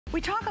We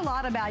talk a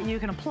lot about you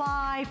can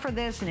apply for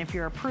this, and if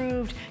you're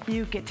approved,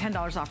 you get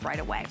 $10 off right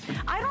away.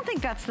 I don't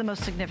think that's the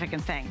most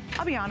significant thing.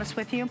 I'll be honest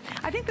with you.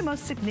 I think the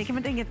most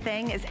significant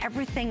thing is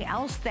everything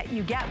else that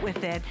you get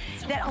with it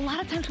that a lot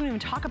of times we don't even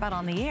talk about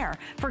on the air.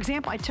 For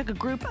example, I took a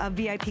group of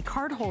VIP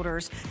card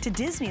holders to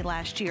Disney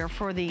last year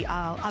for the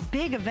a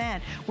big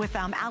event with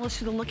Alice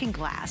Through the Looking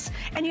Glass,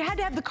 and you had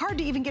to have the card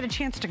to even get a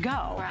chance to go.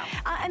 Wow.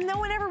 And no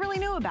one ever really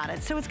knew about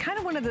it. So it's kind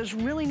of one of those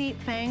really neat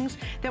things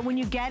that when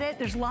you get it,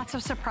 there's lots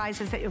of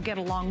surprises that you'll get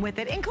along with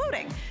it,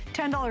 including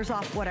 $10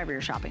 off whatever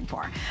you're shopping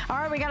for. All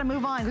right, we got to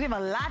move on. We have a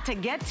lot to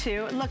get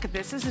to. Look at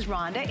this. This is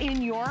Rhonda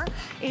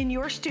in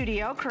your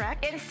studio,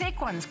 correct? In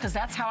sequins, because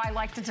that's how I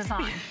like to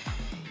design.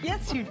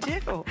 Yes, you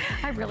do.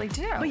 I really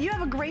do. But you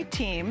have a great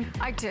team.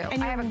 I do.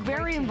 And you're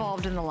very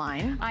involved in the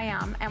line. I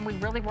am, and we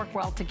really work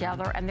well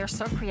together, and they're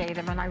so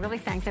creative, and I really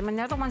thank them. And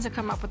they're the ones who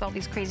come up with all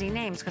these crazy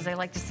names because they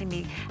like to see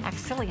me act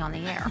silly on the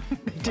air.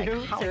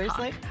 Do? Like,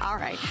 seriously? All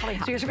right. So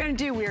here's what we're going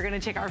to do. We are going to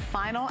take our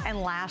final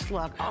and last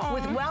look.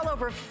 With well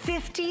over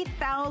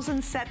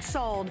 50,000 sets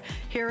sold,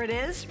 here it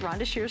is,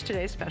 Rhonda Shear's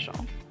Today's Special.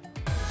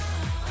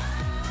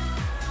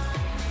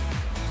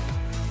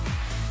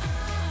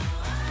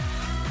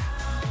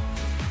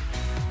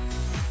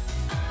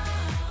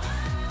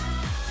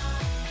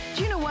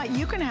 You know what?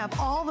 You can have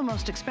all the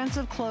most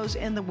expensive clothes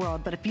in the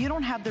world, but if you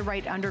don't have the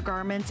right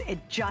undergarments, it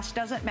just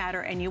doesn't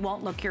matter and you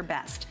won't look your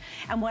best.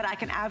 And what I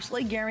can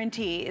absolutely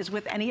guarantee is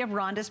with any of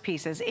Rhonda's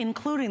pieces,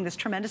 including this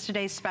tremendous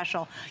Today's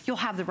Special, you'll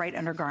have the right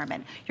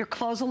undergarment. Your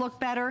clothes will look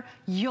better,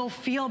 you'll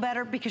feel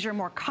better because you're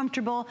more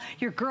comfortable,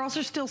 your girls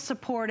are still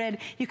supported,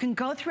 you can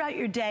go throughout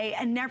your day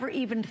and never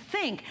even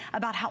think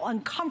about how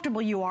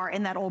uncomfortable you are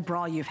in that old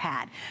bra you've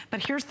had.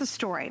 But here's the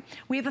story.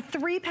 We have a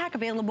 3-pack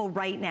available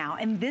right now,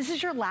 and this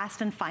is your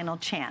last and final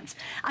chance.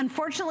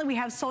 Unfortunately, we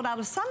have sold out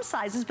of some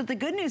sizes, but the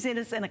good news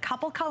is in a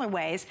couple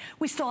colorways,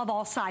 we still have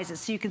all sizes,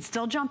 so you can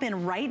still jump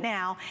in right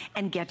now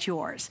and get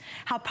yours.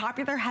 How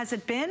popular has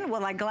it been?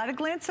 Well, I got to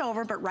glance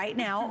over, but right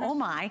now, oh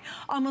my,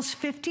 almost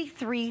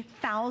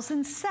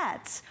 53,000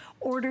 sets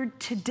ordered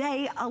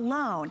today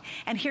alone.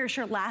 And here's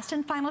your last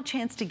and final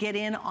chance to get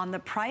in on the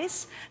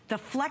price, the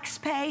flex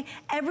pay,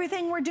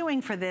 everything we're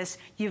doing for this.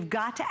 You've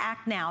got to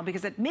act now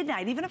because at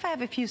midnight, even if I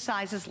have a few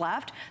sizes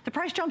left, the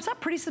price jumps up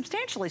pretty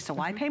substantially. So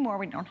why pay more?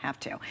 We don't have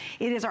to.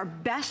 It is our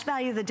best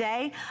value of the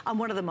day on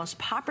one of the most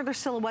popular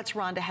silhouettes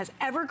Rhonda has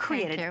ever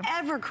created,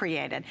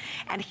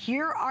 And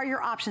here are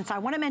your options. I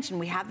want to mention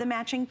we have the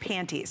matching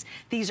panties.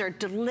 These are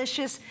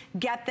delicious.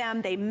 Get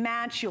them. They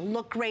match. You'll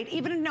look great.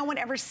 Even if no one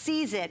ever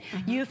sees it,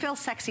 you feel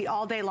sexy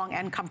all day long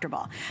and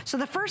comfortable. So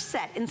the first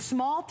set in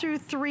small through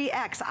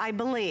 3X, I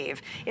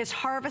believe, is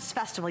Harvest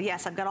Festival.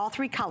 Yes, I've got all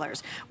 3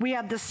 colors. We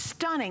have the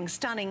stunning,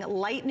 stunning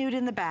light nude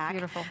in the back.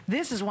 Beautiful.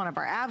 This is one of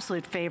our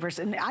absolute favorites,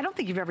 and I don't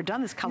think you've ever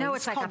done this color. No,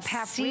 it's like a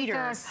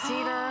paprika,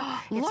 cedar.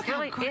 Look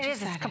how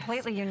gorgeous it's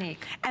completely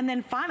unique. And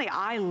then finally,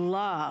 I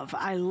love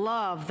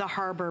the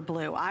Harbor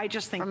Blue. I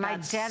just think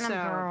that's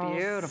so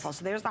beautiful.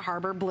 So there's the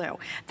Harbor Blue.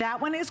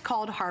 That one is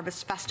called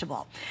Harvest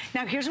Festival.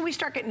 Now here's when we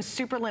start getting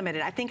super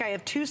limited. I think I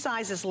have 2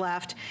 sizes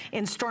left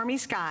in Stormy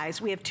Skies.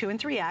 We have 2 and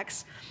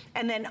 3X.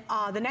 And then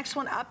the next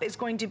one up is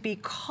going to be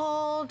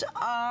called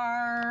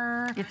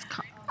our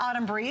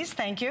Autumn Breeze.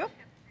 Thank you.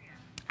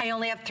 I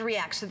only have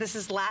 3X, so this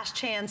is last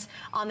chance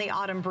on the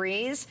Autumn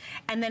Breeze.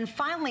 And then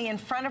finally in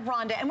front of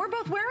Rhonda, and we're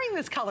both wearing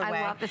this colorway.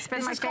 I love it. It's been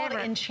my favorite. This is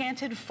called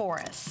Enchanted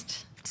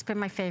Forest. It's been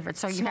my favorite.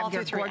 So you have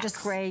your gorgeous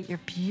gray, your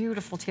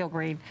beautiful teal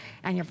green,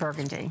 and your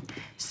burgundy.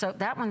 So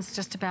that one's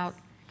just about...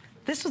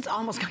 This was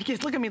almost gone.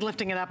 Look at me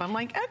lifting it up. I'm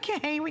like,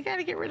 okay, we got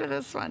to get rid of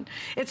this one.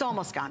 It's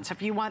almost gone. So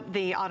if you want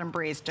the Autumn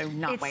Breeze, do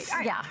not wait.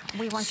 Right. Yeah,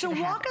 we want you to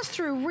have walk us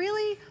through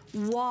really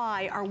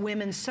why are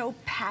women so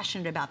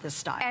passionate about this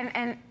style?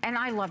 And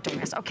I love doing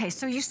this. Okay,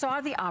 so you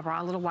saw the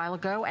bra a little while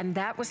ago, and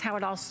that was how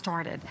it all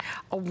started.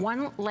 A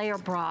 1-layer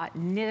bra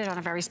knitted on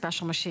a very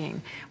special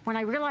machine. When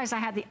I realized I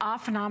had the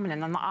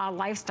phenomenon and the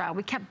lifestyle,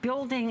 we kept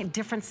building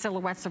different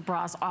silhouettes of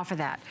bras off of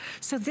that.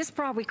 So this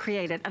bra we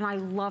created, and I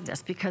love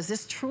this because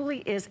this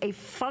truly is a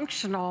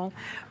functional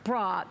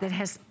bra that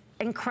has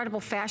incredible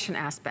fashion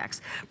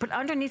aspects. But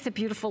underneath the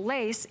beautiful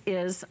lace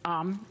is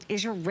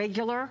your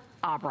regular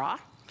bra.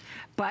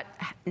 But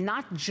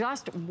not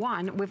just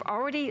one. We've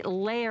already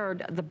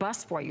layered the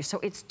bust for you. So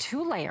it's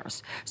 2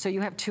 layers. So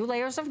you have 2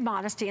 layers of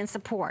modesty and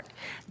support.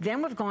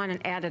 Then we've gone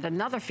and added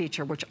another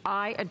feature, which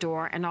I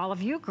adore and all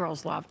of you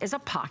girls love, is a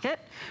pocket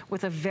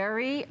with a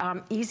very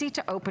easy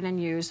to open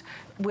and use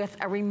with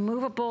a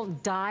removable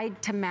dyed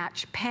to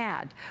match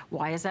pad.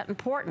 Why is that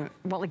important?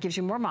 Well, it gives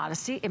you more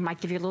modesty. It might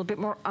give you a little bit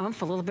more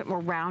oomph, a little bit more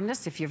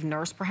roundness if you've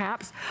nursed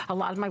perhaps. A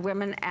lot of my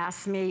women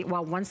ask me,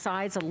 well, one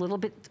side's a little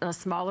bit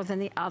smaller than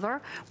the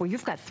other. Well,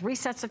 you've got 3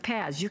 sets of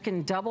pads. You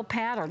can double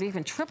pad or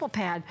even triple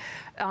pad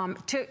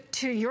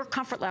to your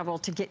comfort level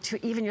to get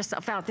to even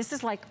yourself out. This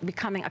is like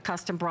becoming a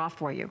custom bra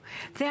for you.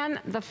 Then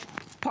the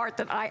part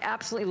that I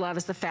absolutely love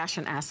is the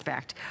fashion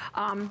aspect.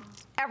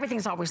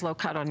 Everything's always low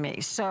cut on me.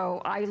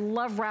 So I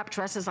love wrap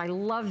dresses. I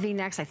love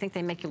V-necks. I think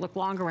they make you look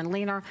longer and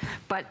leaner.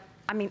 But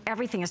I mean,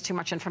 everything is too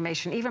much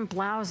information. Even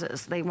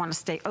blouses, they want to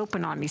stay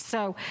open on me.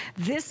 So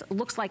this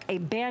looks like a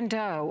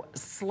bandeau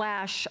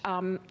slash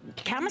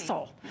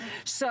camisole.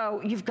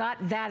 So you've got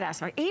that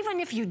aspect. Even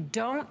if you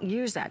don't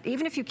use that,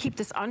 even if you keep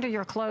this under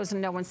your clothes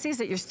and no one sees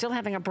it, you're still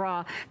having a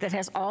bra that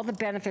has all the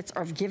benefits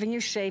of giving you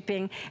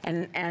shaping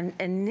and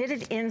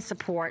knitted in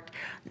support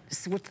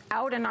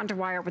without an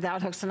underwire,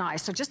 without hooks and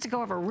eyes. So just to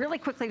go over really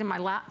quickly to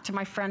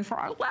my friend for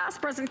our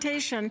last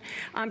presentation,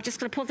 I'm just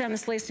going to pull down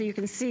this lace so you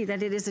can see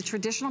that it is a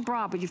traditional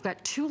bra, but you've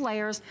got 2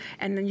 layers,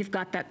 and then you've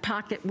got that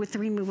pocket with the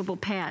removable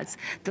pads.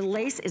 The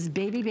lace is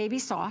baby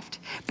soft,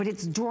 but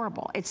it's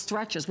durable. It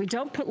stretches. We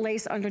don't put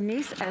lace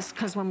underneath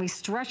because when we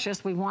stretch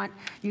this, we want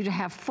you to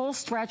have full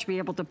stretch, be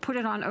able to put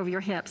it on over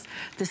your hips.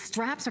 The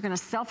straps are going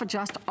to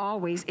self-adjust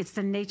always. It's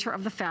the nature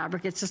of the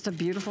fabric. It's just a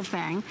beautiful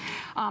thing.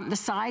 The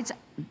sides,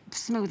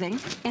 smoothing.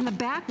 In the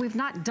back, we've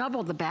not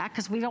doubled the back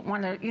because we don't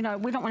want to, you know,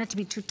 we don't want it to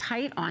be too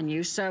tight on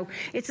you. So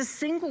it's a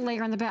single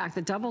layer in the back.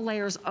 The double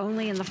layer is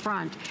only in the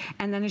front.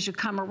 And then as you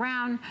come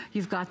around,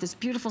 you've got this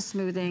beautiful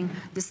smoothing,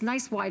 this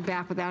nice wide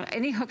back without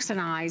any hooks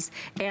and eyes,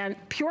 and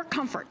pure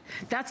comfort.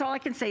 That's all I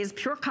can say is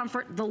pure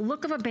comfort. The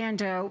look of a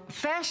bandeau,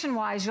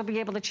 fashion-wise, you'll be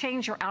able to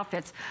change your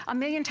outfits a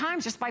million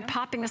times just by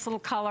popping this little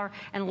color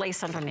and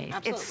lace underneath.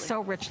 Absolutely. It's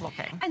so rich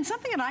looking. And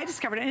something that I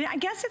discovered, and I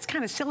guess it's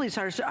kind of silly,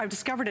 so I've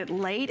discovered it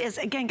late, is,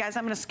 again, guys,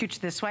 I'm going to scooch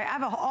this way. I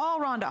have all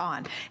Rhonda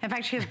on. In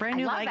fact, she has brand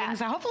new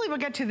leggings. Hopefully we'll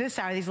get to this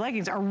hour. These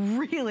leggings are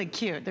really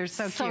cute. They're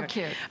so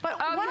cute. But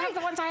you have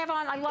the ones I have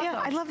on. I love those.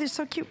 I love they're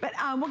so cute. But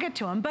we'll get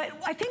to them. But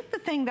I think the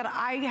thing that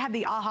I had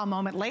the aha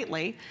moment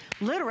lately,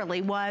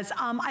 literally, was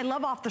I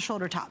love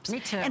off-the-shoulder tops. Me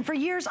too. And for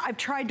years, I've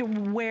tried to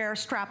wear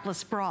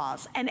strapless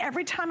bras. And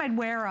every time I'd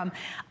wear them,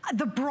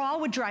 the bra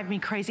would drive me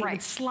crazy. It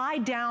would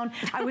slide down.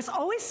 I was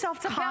always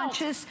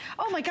self-conscious.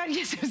 Oh my God,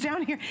 yes, it was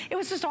down here. It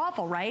was just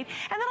awful, right?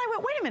 And then I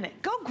went, wait a minute,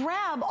 go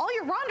grab all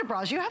your Rhonda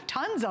bras. You have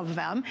tons of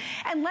them.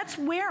 And let's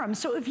wear them.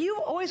 So if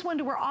you always wanted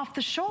to wear off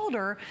the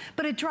shoulder,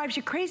 but it drives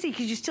you crazy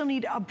because you still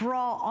need a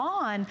bra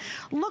on,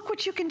 look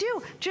what you can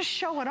do. Just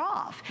show it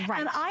off.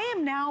 And I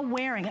am now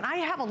wearing, and I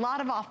have a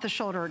lot of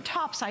off-the-shoulder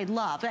tops I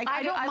love. Like,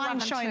 I don't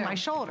mind showing my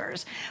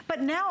shoulders.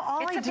 But now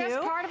all I do... It's the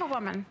best part of a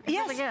woman. It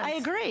yes, really is. I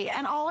agree.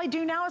 And all I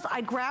do now is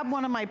I grab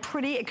one of my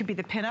pretty, it could be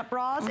the pinup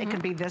bras, it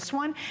could be this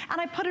one,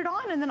 and I put it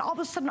on, and then all of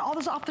a sudden, all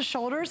those off the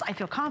shoulders, I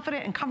feel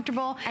confident and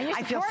comfortable. And you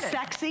I feel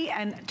sexy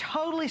and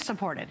totally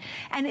supported.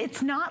 And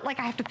it's not like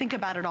I have to think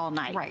about it all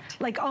night.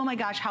 Like, oh my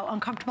gosh, how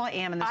uncomfortable I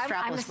am in the strapless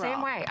bra. I'm the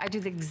same way. I do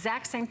the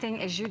exact same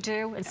thing as you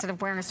do. Instead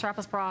of wearing a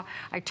strapless bra,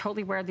 I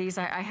totally wear these.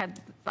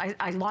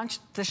 I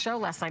launched the show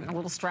last night in a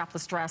little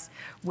strapless dress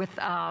with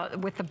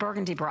the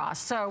burgundy bra.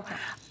 So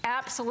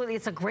absolutely,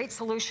 it's a great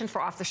solution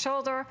for off the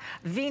shoulder.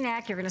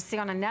 V-neck, you're gonna see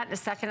on Annette in a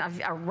second,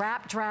 a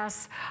wrap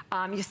dress.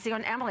 You see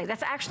on Emily,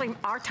 that's actually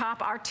our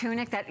top, our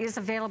tunic that is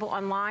available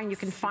online. You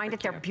can find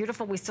it, they're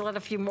beautiful. We still have a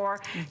few more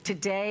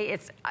today.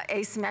 It's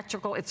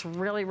asymmetrical, it's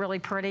really, really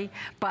pretty.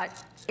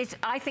 But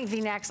I think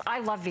V-necks, I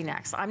love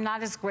V-necks. I'm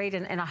not as great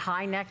in a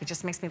high neck. It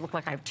just makes me look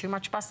like I have too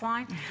much bust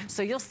line.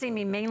 So you'll see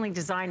me mainly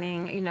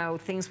designing, you know,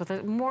 things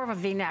with more of a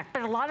V-neck.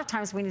 But a lot of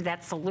times we need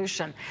that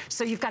solution.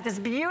 So you've got this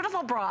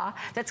beautiful bra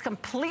that's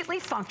completely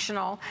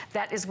functional.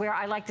 That is where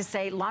I like to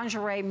say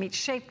lingerie meets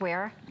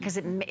shapewear, because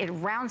it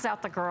rounds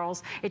out the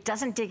girls. It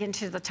doesn't dig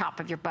into the top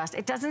of your bust.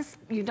 It doesn't,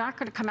 you're not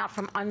gonna come out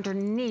from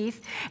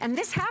underneath. And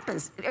this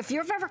happens. If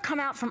you've ever come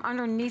out from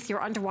underneath your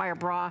underwire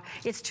bra,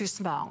 it's too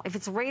small. If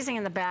it's raising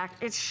in the back,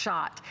 it's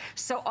shot.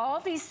 So all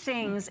these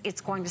things,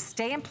 it's going to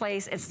stay in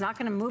place. It's not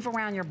gonna move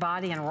around your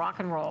body and rock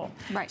and roll.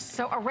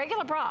 So a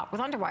regular bra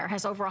with underwire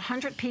has over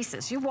 100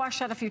 pieces. You wash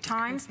that a few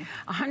times,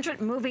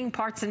 100 moving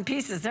parts and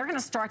pieces. They're gonna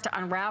start to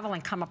unravel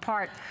and come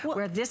apart,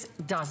 where this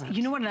doesn't.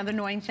 You know what another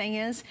annoying thing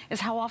is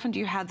how often do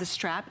you have the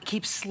strap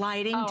keep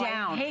sliding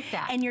down? I hate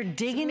that. And you're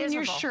digging in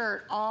your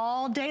shirt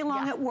all day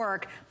long at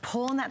work,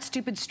 pulling that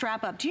stupid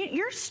strap up.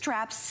 Your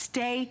straps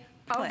stay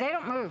put? Oh, they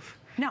don't move.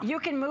 No. You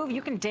can move,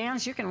 you can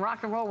dance, you can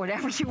rock and roll,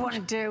 whatever you want to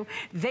do.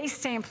 They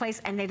stay in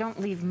place and they don't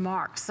leave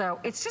marks. So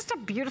it's just a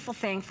beautiful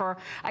thing for,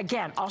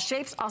 again, all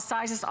shapes, all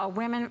sizes, all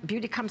women.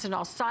 Beauty comes in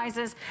all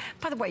sizes.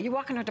 By the way, you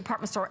walk into a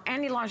department store,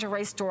 any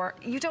lingerie store,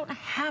 you don't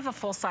have a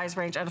full size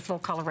range and a full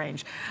color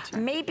range.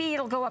 Maybe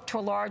it'll go up to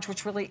a large,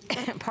 which really,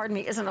 pardon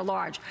me, isn't a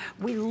large.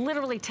 We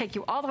literally take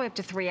you all the way up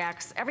to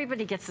 3X.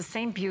 Everybody gets the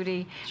same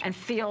beauty and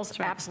feels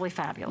absolutely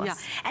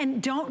fabulous.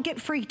 And don't get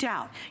freaked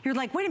out. You're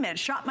like, wait a minute,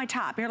 shop my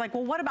top. You're like,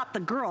 well, what about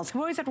the girls? We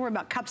always have to worry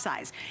about cup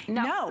size.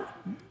 No,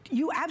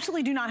 you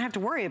absolutely do not have to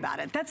worry about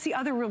it. That's the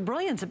other real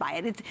brilliance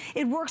about it.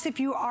 It works if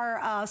you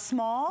are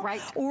small,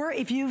 or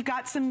if you've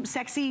got some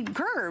sexy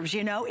curves,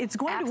 you know, it's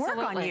going to work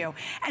on you.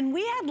 And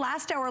we had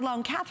last hour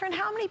alone, Catherine,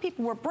 how many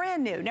people were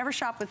brand new, never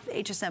shopped with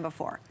HSN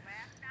before?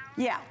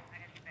 Yeah.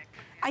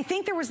 I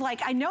think there was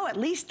like, I know at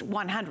least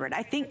 100.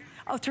 I think,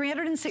 Oh,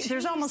 360.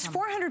 There's almost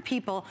 400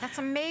 people. That's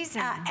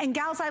amazing. And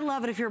gals, I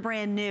love it if you're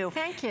brand new.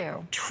 Thank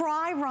you.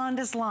 Try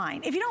Rhonda's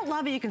line. If you don't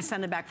love it, you can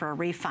send it back for a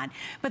refund.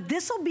 But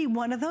this will be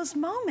one of those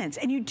moments,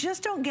 and you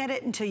just don't get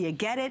it until you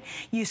get it.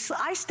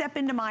 I step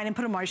into mine and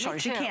put them on my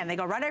shoulders. You can. They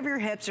go right over your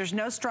hips. There's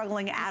no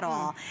struggling at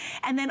all.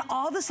 And then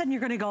all of a sudden,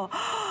 you're going to go,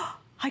 oh,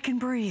 I can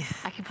breathe.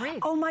 I can breathe.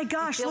 Oh my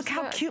gosh, look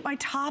how cute my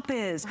top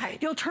is. Right.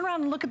 You'll turn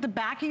around and look at the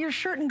back of your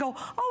shirt and go,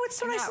 oh, it's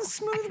so nice and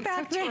smooth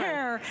back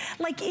there.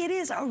 Like, it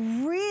is a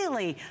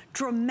really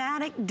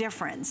dramatic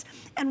difference.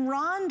 And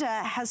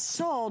Rhonda has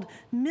sold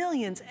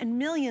millions and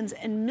millions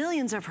and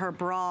millions of her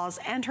bras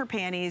and her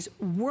panties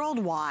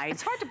worldwide.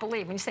 It's hard to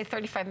believe when you say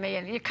 35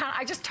 million. You kind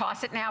of, I just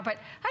toss it now, but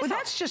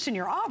that's just in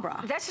your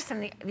Abra. That's just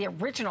in the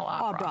original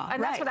Abra.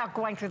 And that's without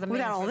going through the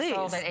millions that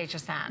sold at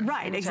HSN.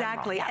 Right,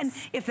 exactly. And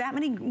if that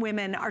many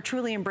women are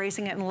truly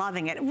embracing it and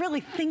loving it,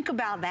 really think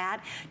about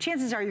that,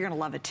 chances are you're gonna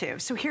love it too.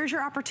 So here's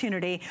your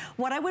opportunity.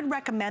 What I would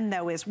recommend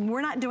though is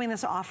we're not doing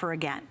this offer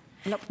again.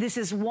 Nope. This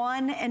is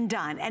one and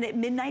done. And at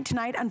midnight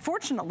tonight,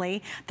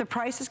 unfortunately, the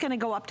price is gonna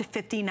go up to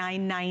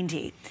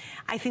 $59.90.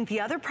 I think the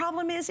other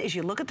problem is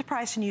you look at the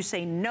price and you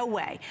say, no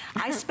way.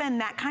 I spend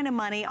that kind of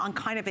money on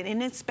kind of an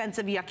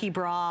inexpensive, yucky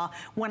bra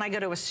when I go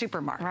to a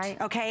supermarket,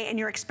 okay? And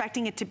you're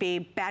expecting it to be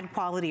bad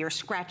quality or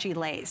scratchy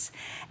lace.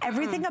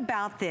 Everything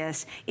about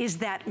this is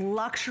that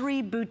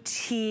luxury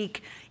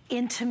boutique,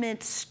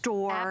 intimate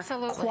store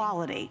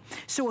quality.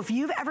 So if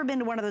you've ever been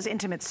to one of those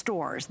intimate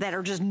stores that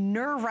are just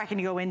nerve-wracking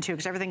to go into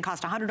because everything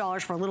costs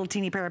 $100 for a little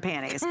teeny pair of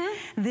panties,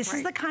 this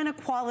is the kind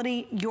of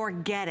quality you're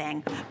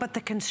getting, but the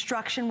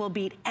construction will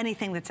beat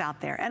anything that's out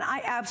there. And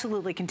I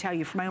absolutely can tell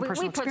you from my own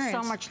personal experience. We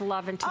put so much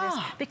love into this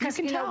because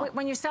you know,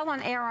 when you sell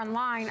on air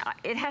online,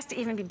 it has to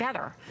even be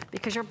better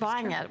because you're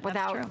buying it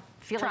without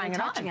feeling and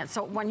touching it.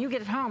 So when you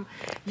get it home,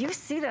 you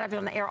see that I've been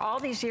on the air all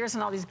these years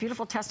and all these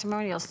beautiful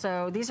testimonials.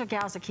 So these are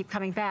gals that keep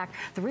coming back.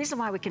 The reason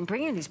why we can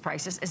bring in these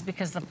prices is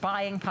because the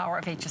buying power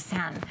of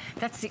HSN.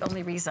 That's the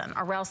only reason.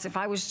 Or else if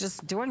I was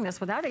just doing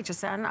this without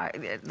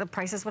HSN, the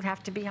prices would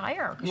have to be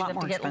higher. A lot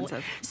more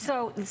expensive.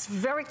 So it's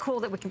very cool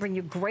that we can bring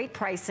you great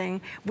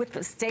pricing with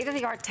the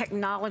state-of-the-art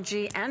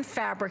technology and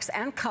fabrics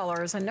and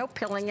colors and no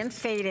pilling and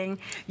fading.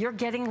 You're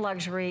getting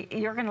luxury.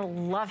 You're gonna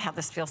love how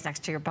this feels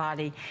next to your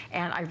body.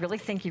 And I really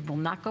think you will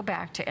not go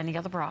back to any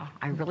other bra.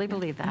 I really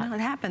believe that. No, it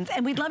happens.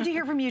 And we'd love to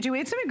hear from you too. We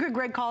had some good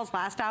great calls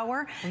last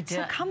hour. We did.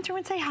 So come through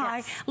and say hi.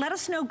 Yes. Let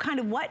us know kind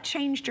of what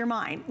changed your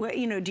mind.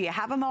 You know, do you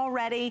have them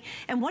already?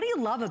 And what do you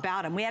love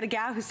about them? We had a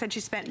gal who said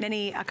she spent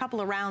a couple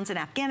of rounds in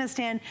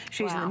Afghanistan.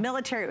 She was in the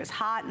military. It was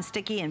hot and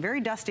sticky and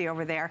very dusty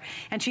over there.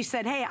 And she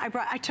said, hey,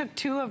 I took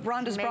 2 of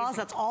Rhonda's bras.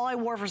 That's all I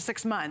wore for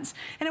 6 months.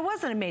 And it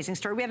was an amazing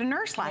story. We had a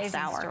nurse last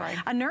hour.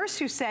 A nurse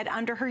who said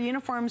under her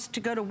uniforms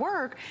to go to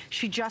work,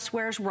 she just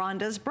wears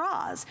Rhonda's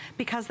bras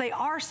because they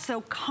are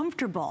so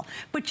comfortable.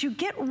 But you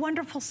get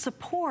wonderful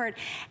support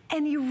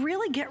and you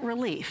really get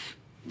relief.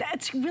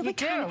 That's really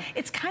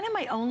it's kind of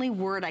my only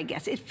word, I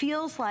guess. It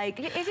feels like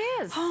it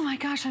is. Oh my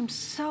gosh, I'm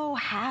so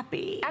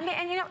happy. I mean,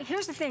 and you know,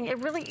 here's the thing. It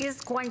really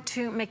is going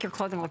to make your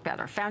clothing look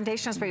better.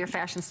 Foundation is where your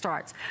fashion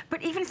starts.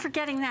 But even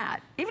forgetting that,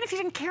 even if you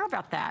didn't care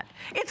about that,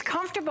 it's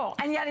comfortable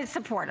and yet it's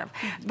supportive.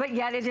 But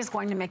yet it is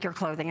going to make your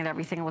clothing and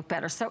everything look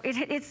better. So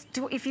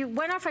if you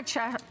went off a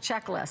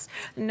checklist,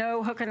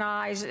 no hook and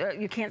eyes,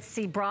 you can't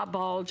see bra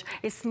bulge,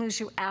 it smooths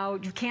you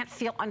out, you can't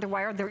feel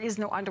underwire, there is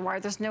no underwire,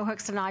 there's no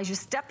hooks and eyes, you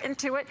step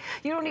into it,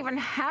 you don't even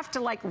have to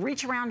like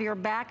reach around to your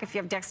back if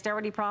you have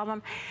dexterity problem.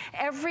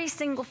 Every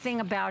single thing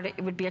about it,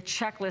 it would be a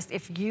checklist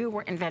if you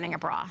were inventing a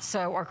bra,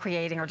 or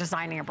creating or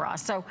designing a bra.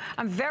 So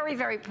I'm very,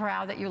 very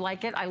proud that you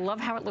like it. I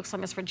love how it looks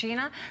on Miss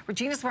Regina.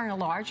 Regina's wearing a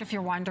large, if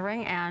you're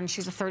wondering, and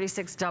she's a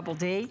 36 double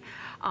D.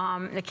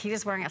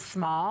 Nikita's wearing a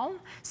small.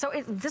 So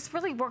this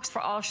really works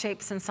for all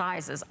shapes and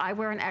sizes. I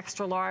wear an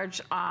extra large.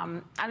 I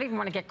don't even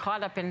want to get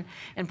caught up in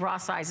bra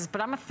sizes,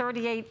 but I'm a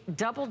 38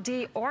 double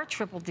D or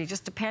triple D,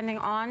 just depending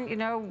on, you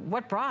know,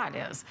 what bra it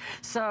is.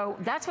 So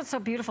that's what's so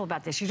beautiful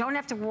about this. You don't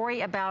have to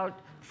worry about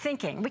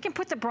thinking. We can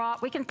put the bra,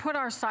 we can put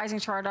our sizing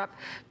chart up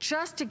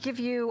just to give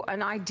you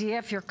an idea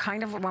if you're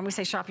kind of, when we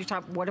say shop your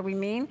top, what do we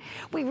mean?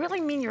 We really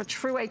mean your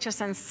true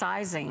HSN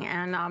sizing.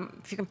 And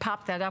if you can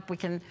pop that up, we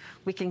can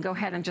go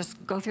ahead and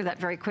just go through that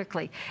very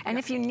quickly. And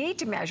if you need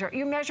to measure,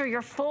 you measure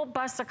your full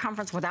bust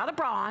circumference without a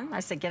bra on. I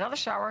say get out of the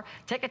shower,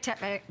 take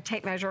a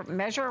tape measure,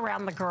 measure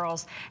around the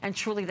girls, and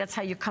truly that's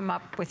how you come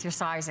up with your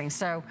sizing.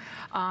 So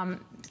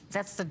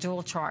that's the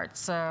dual chart.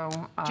 So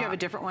do you have a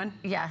different one?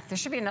 Yeah, there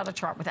should be another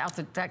chart without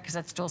that because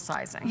that's dual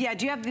sizing. Yeah,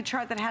 do you have the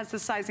chart that has the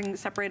sizing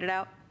separated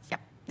out? Yep,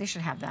 you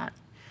should have that.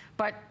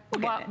 But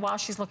while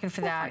she's looking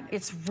for that,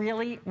 it's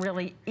really,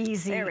 really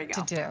easy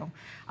to do.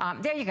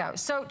 There you go.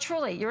 So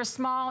truly, you're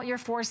small, you're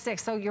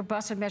 4'6", so your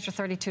bust would measure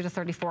 32 to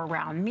 34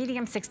 around.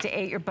 Medium, 6 to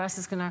 8, your bust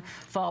is gonna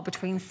fall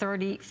between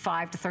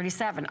 35 to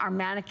 37. Our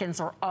mannequins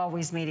are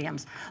always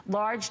mediums.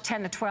 Large,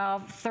 10 to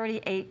 12,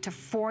 38 to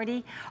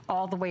 40,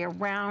 all the way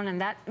around.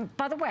 And that,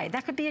 by the way,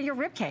 that could be in your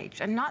rib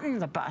cage and not in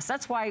the bust.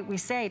 That's why we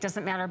say it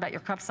doesn't matter about your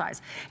cup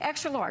size.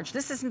 Extra large,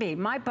 this is me.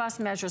 My bust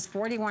measures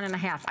 41 and a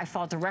half. I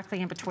fall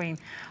directly in between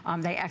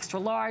They extra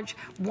large.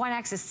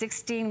 1X is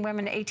 16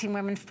 women, 18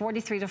 women,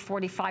 43 to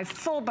 45,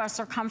 full bust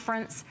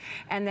circumference.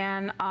 And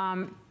then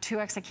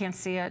 2X, I can't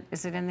see it.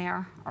 Is it in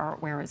there? Or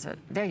where is it?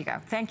 There you go.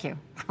 Thank you.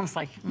 I was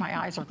like, my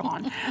eyes are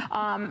gone.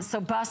 So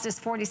bust is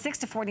 46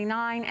 to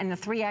 49, and the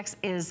 3X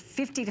is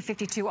 50 to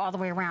 52 all the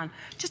way around.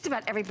 Just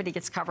about everybody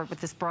gets covered with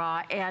this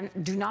bra, and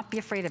do not be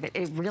afraid of it.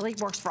 It really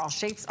works for all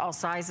shapes, all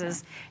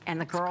sizes, and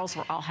the girls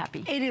were all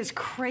happy. It is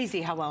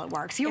crazy how well it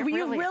works. You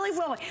really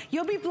will.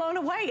 You'll be blown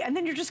away, and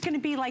then you're just going to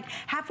be like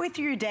halfway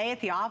through your day at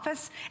the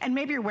office, and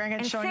maybe you're wearing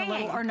it showing a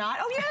little or not.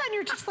 Oh yeah, and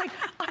you're just like,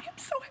 I am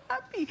so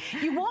happy.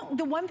 You won't.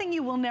 The one thing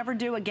you will never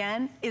do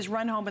again is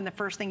run home and the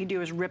first thing you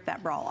do is rip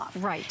that bra off.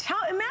 Right.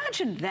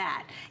 Imagine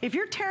that. If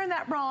you're tearing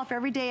that bra off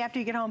every day after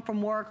you get home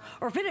from work,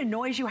 or if it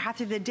annoys you half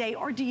of the day,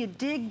 or do you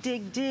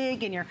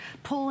dig, and you're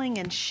pulling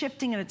and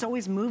shifting and it's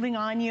always moving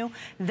on you,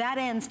 that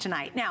ends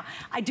tonight. Now,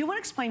 I do want to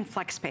explain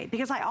FlexPay,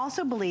 because I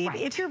also believe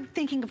if you're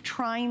thinking of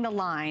trying the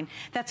line,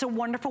 that's a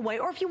wonderful way,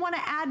 or if you want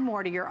to add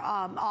more to your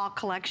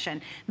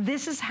collection,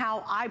 this is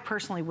how I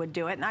personally would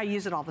do it, and I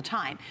use it all the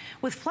time.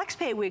 With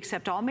FlexPay, we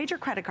accept all major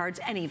credit cards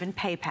and even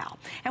PayPal.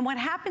 And what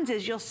happens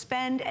is you'll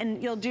spend,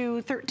 and you'll do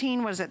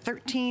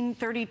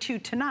 1332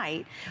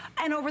 tonight,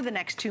 and over the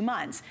next 2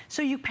 months.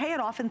 So you pay it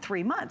off in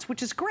 3 months,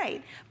 which is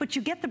great, but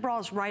you get the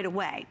bras right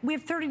away. We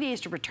have 30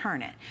 days to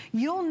return it.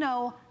 You'll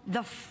know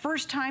the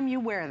first time you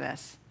wear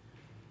this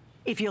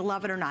if you'll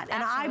love it or not.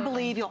 And I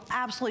believe you'll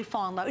absolutely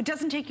fall in love. It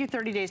doesn't take you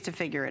 30 days to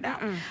figure it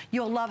out.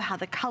 You'll love how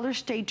the colors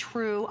stay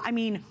true. I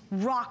mean,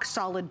 rock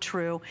solid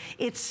true.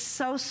 It's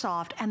so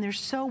soft and they're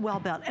so well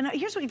built. And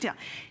here's what you do.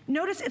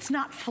 Notice it's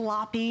not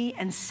floppy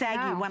and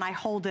saggy when I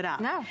hold it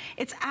up. No.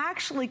 It's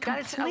actually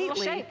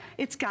completely,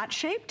 it's got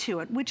shape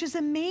to it, which is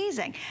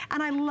amazing.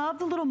 And I love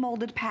the little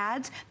molded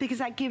pads because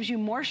that gives you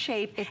more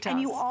shape. It does.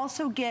 And you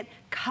also get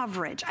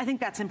coverage. I think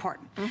that's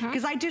important.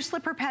 Because I do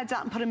slip her pads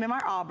out and put them in my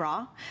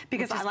bra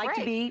because I like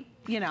to be,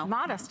 you know,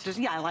 modest. Just,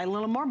 I like a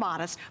little more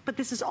modest, but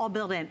this is all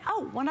built in.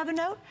 Oh, one other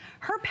note,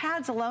 her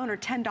pads alone are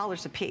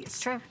 $10 a piece.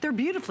 It's true. They're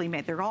beautifully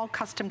made. They're all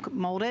custom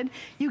molded.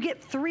 You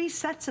get 3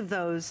 sets of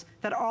those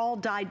that are all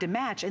dyed to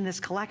match in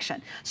this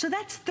collection. So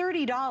that's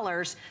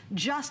 $30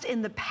 just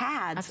in the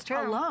pads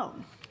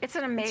alone. It's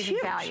an amazing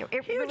value.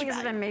 It really is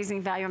an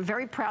amazing value. I'm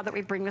very proud that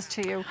we bring this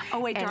to you. Oh,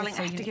 wait, darling,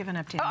 I have to give an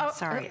update.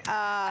 Sorry.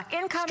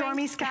 Incoming.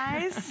 Stormy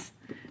skies.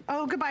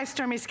 Oh, goodbye,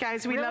 stormy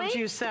skies. We loved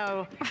you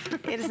so.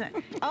 It isn't.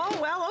 Oh,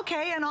 well,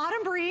 okay. And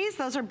autumn breeze.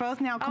 Those are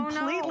both now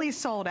completely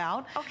sold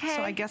out. Okay.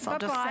 So I guess I'll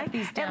just set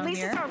these down here. At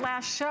least it's our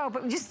last show,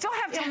 but you still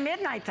have till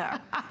midnight, though.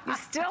 You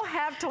still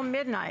have till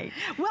midnight.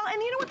 Well,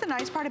 and you know what the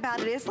nice part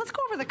about it is? Let's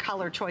go over the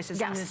color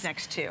choices in this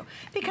next two,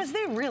 because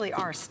they really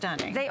are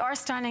stunning. They are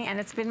stunning, and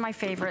it's been my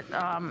favorite.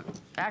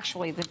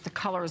 Actually, the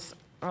colors.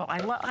 Well,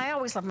 I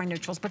always love my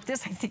neutrals, but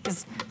this I think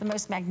is the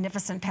most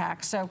magnificent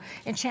pack. So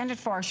Enchanted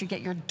Forest, you get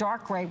your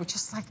dark gray, which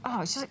is like,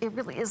 it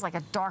really is like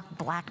a dark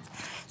black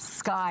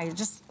sky.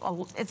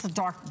 It's a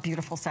dark,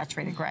 beautiful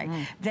saturated gray.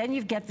 Then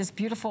you get this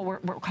beautiful, we're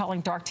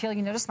calling dark teal.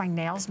 You notice my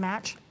nails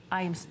match?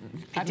 I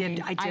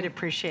did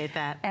appreciate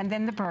that. And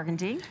then the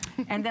burgundy.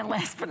 And then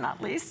last but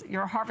not least,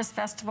 your Harvest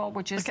Festival,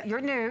 which is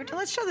your nude.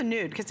 Let's show the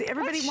nude, because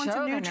everybody wants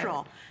a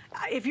neutral.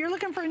 If you're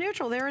looking for a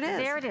neutral, there it is.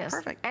 There it is.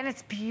 Perfect. And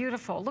it's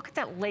beautiful. Look at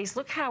that lace.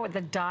 Look how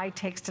the dye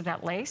takes to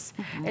that lace.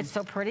 It's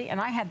so pretty.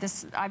 And I had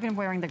this, I've been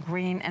wearing the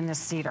green and the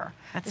cedar.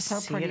 It's so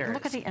pretty.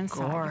 Look at the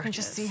inside. Gorgeous. You can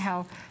just see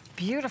how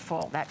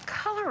beautiful that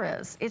color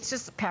is. It's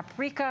just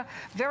paprika,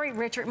 very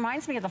rich. It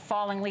reminds me of the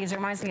falling leaves. It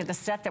reminds me of the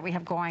set that we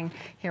have going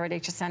here at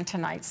HSN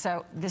tonight.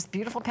 So this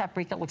beautiful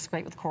paprika looks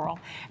great with coral.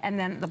 And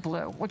then the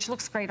blue, which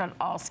looks great on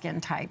all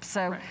skin types.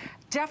 So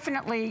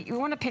definitely, you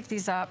want to pick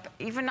these up.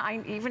 Even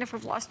if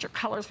we've lost your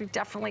colors, we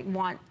definitely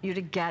want you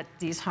to get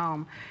these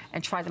home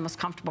and try the most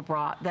comfortable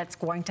bra that's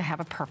going to have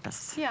a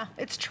purpose. Yeah,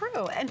 it's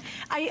true. And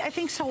I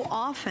think so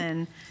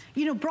often,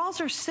 you know, bras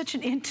are such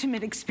an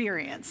intimate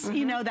experience.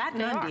 You know, that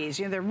and undies,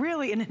 you know, they're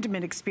really an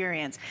intimate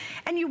experience.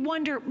 And you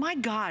wonder, my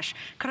gosh,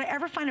 could I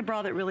ever find a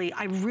bra that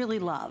I really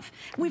love?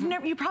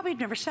 You probably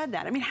never said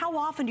that. I mean, how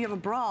often do you have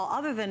a bra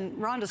other than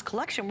Rhonda's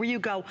collection where you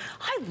go,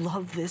 I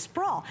love this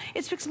bra?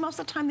 It's because most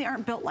of the time they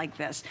aren't built like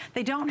this.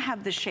 They don't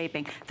have the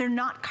shaping. They're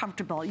not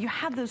comfortable. You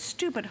have those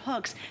stupid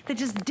hooks that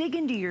just dig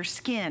into your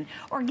skin.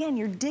 Or again,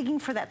 you're digging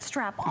for that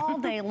strap all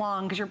day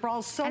long because your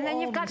bra's so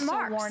old and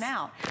so worn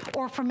out.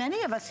 Or for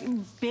many of us,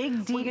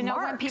 big, deep you know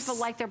marks. When people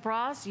like their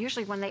bras?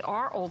 Usually when they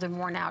are old and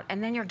worn out,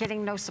 and then you're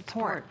getting no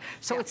support.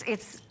 So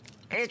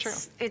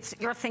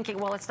you're thinking,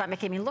 well, it's not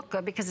making me look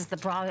good because it's the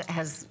bra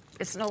that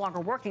it's no longer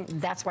working.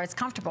 That's why it's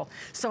comfortable.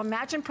 So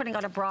imagine putting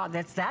on a bra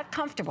that's that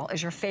comfortable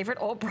as your favorite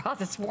old bra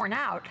that's worn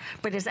out,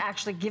 but is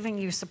actually giving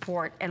you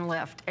support and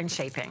lift and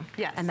shaping.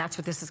 Yes. And that's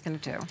what this is going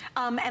to do.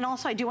 And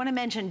also, I do want to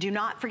mention, do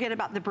not forget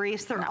about the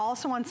briefs. They're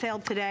also on sale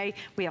today.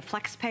 We have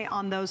FlexPay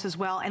on those as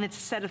well, and it's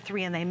a set of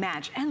 3 and they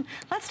match. And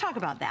let's talk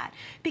about that,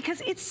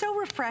 because it's so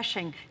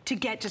refreshing to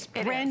get just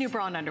brand new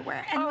bra and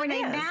underwear. And when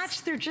they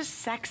match, they're just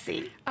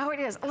sexy. Oh,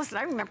 it is. Listen,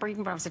 I remember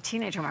even when I was a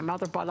teenager, my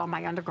mother bought all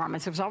my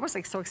undergarments. It was always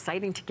like so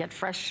exciting to get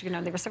fresh, you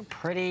know, they were so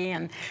pretty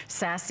and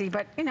sassy,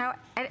 but you know,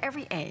 at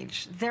every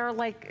age, they're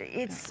like,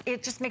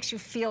 it just makes you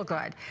feel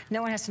good.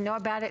 No one has to know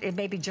about it. It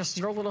may be just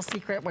your little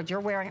secret, what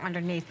you're wearing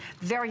underneath.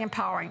 Very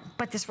empowering,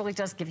 but this really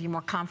does give you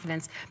more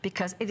confidence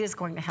because it is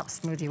going to help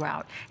smooth you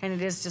out. And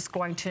it is just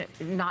going to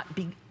not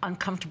be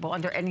uncomfortable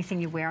under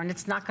anything you wear, and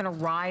it's not gonna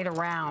ride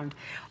around.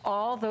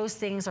 All those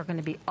things are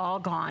gonna be all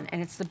gone,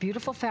 and it's the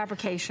beautiful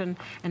fabrication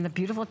and the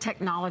beautiful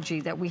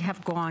technology that we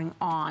have going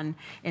on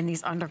in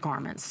these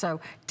undergarments. So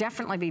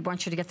definitely we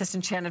want you to get this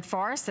Enchanted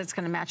Forest that's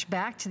gonna match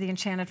back to the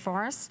Enchanted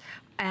Forest,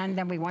 and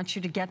then we want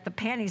you to get the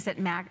panties that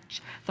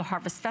match the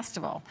Harvest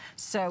Festival.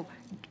 So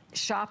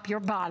shop your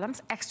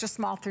bottoms, extra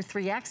small through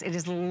 3X. It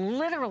is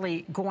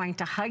literally going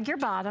to hug your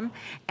bottom,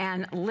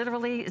 and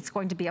literally it's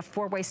going to be a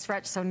 4-way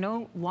stretch, so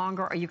no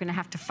longer are you gonna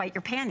have to fight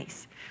your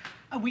panties.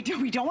 Oh, we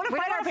don't want to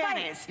fight our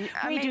panties.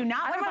 We do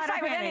not want to fight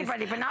our panties.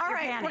 Anybody, but not your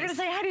panties. All right, we're going to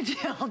say hi to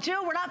Jill.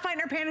 Jill, we're not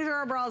fighting our panties or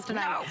our bras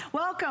tonight. No.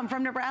 Welcome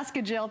from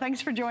Nebraska, Jill. Thanks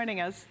for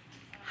joining us.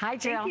 Hi,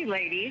 Jill. Thank you,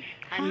 ladies.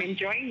 I'm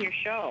enjoying your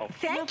show.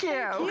 Thank you.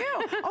 Thank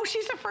you. Oh,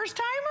 she's a first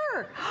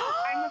timer.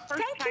 I'm a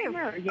first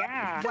timer.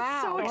 Yeah.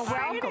 Wow. So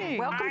exciting.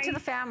 Welcome to the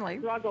family. I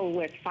struggle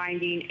with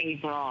finding a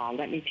bra,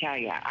 let me tell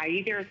you.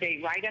 They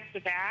right up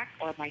the back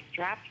or my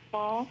straps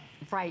fall.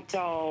 Right.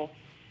 So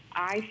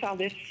I saw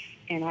this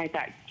and I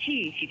thought,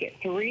 geez, you get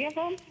 3 of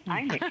them?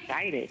 I'm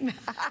excited.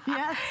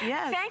 Yes,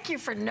 yes. Thank you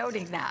for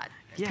noting that.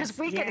 Because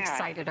we get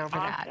excited over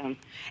that.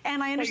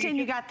 And I understand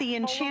you got the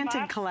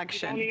Enchanted up,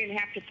 collection. You don't even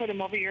have to put them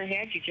over your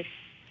head.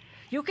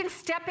 You can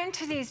step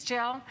into these,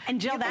 Jill. And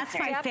Jill, that's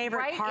my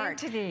favorite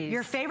part. Into these.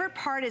 Your favorite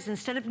part is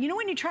instead of, you know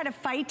when you try to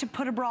fight to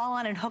put a bra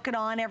on and hook it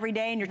on every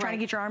day and you're trying to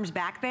get your arms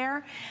back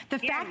there? The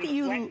fact that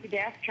you went to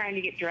death trying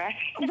to get dressed.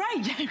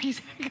 Right,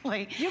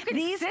 exactly. You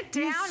can sit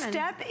down and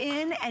step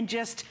in and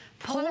just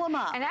pull them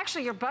up. And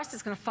actually your bust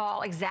is gonna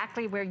fall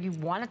exactly where you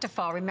want it to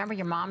fall. Remember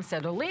your mom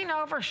said, oh, lean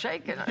over,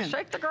 shake it,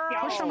 shake the girl.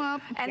 Push them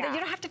up. And then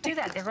you don't have to do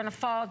that. They're gonna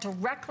fall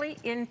directly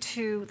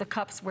into the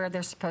cups where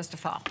they're supposed to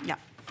fall. Yeah.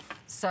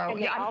 So,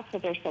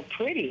 and they're so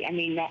pretty. I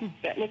mean,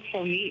 that looks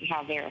so neat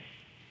how they're,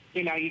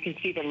 you know, you can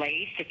see the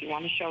lace if you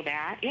want to show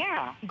that.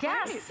 Yeah.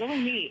 Yes. It's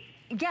really neat.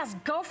 Yes,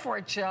 go for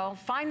it, Jill.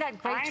 Find that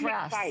great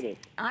dress. I'm excited.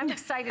 I'm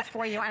excited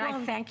for you, and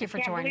I thank you for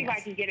joining us. I can't believe I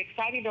can get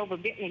excited over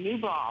getting a new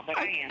bra, but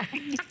I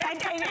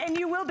am. and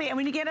you will be. And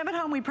when you get them at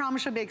home, we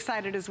promise you'll be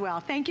excited as well.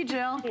 Thank you,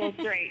 Jill. Well,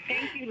 great.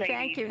 Thank you, ladies.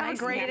 Thank you.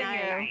 Nice meeting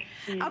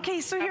you. Okay,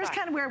 so here's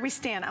kind of where we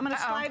stand. I'm going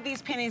to slide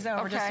these pennies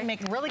over just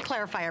to really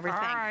clarify everything.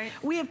 All right.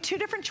 We have 2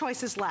 different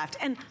choices left,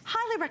 and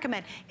highly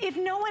recommend. If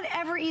no one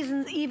ever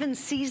even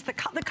sees the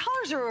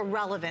colors are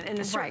irrelevant in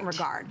a certain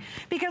regard,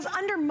 because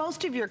under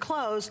most of your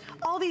clothes,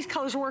 all these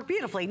colors work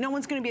beautifully. No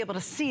one's going to be able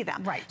to see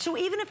them. Right. So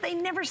even if they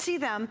never see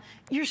them,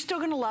 you're still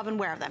going to love and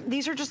wear them.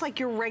 These are just like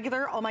your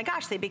regular, oh my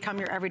gosh, they become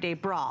your everyday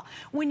bra.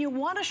 When you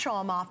want to show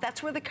them off,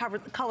 that's where the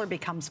color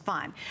becomes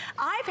fun.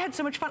 I've had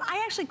so much fun. I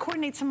actually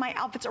coordinate some of my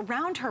outfits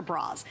around her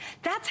bras.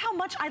 That's how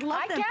much I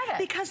love them. I get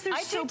it. Because they're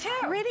so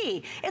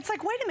pretty. It's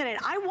like, wait a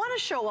minute, I want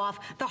to show off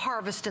the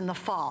harvest in the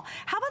fall.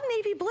 How about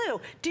navy blue?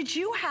 Did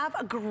you have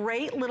a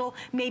great little,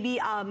 maybe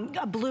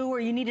a blue where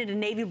you needed a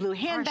navy blue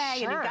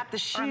handbag and you got the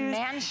shoes? Or a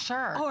man's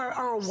shirt. Or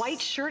a white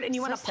shirt and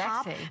you want to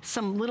pop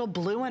some little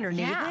blue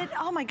underneath it?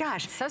 Oh my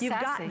gosh, you've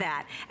got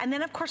that. And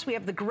then of course we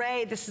have the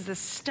gray. This is a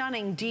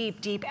stunning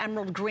deep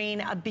emerald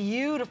green, a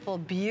beautiful,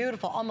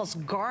 beautiful,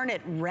 almost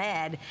garnet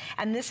red.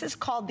 And this is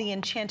called the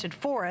Enchanted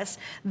Forest.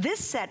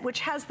 This set, which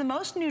has the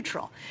most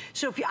neutral.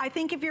 So I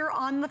think if you're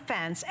on the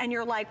fence and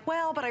you're like,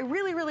 well, but I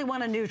really, really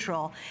want a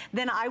neutral,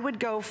 then I would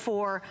go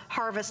for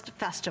Harvest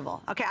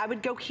Festival. Okay, I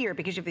would go here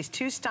because you have these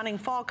 2 stunning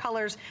fall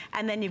colors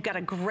and then you've got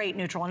a great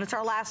neutral. And it's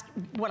our last,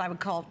 what I would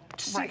call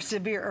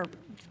severe or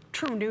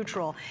true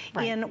neutral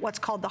in what's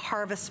called the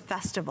Harvest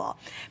Festival.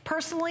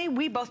 Personally,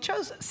 we both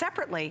chose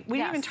separately. We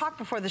didn't even talk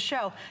before the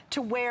show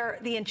to wear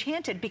the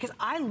Enchanted because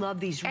I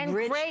love these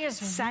rich, gray is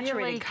saturated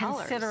really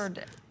colors.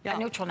 Considered a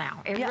neutral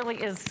now. It really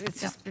is. It's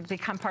just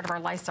become part of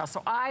our lifestyle.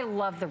 So I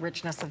love the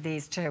richness of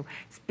these too.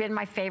 It's been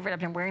my favorite. I've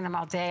been wearing them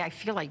all day. I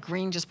feel like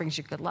green just brings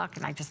you good luck,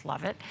 and I just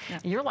love it.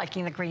 You're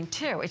liking the green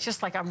too. It's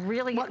just like I'm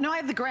really. Well, no, I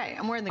have the gray.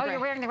 I'm wearing the gray. Oh,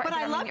 you're wearing the gray. But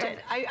I loved it.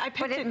 I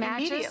picked it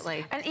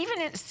immediately. And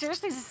even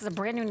seriously, this is a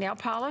brand new nail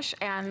polish,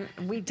 and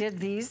we did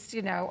these,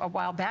 you know, a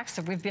while back.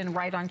 So we've been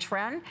right on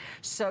trend.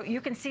 So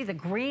you can see the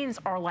greens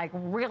are like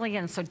really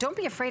in. So don't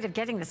be afraid of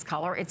getting this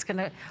color. It's going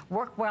to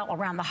work well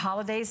around the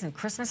holidays and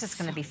Christmas. It's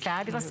going to be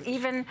fabulous.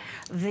 Even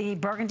the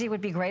burgundy would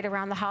be great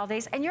around the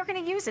holidays, and you're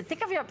going to use it.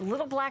 Think of your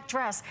little black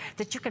dress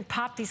that you can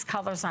pop these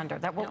colors under.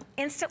 That will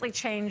instantly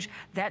change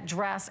that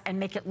dress and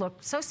make it look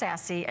so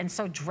sassy and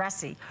so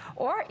dressy.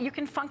 Or you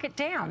can funk it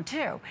down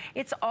too.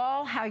 It's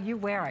all how you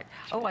wear it.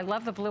 Oh, I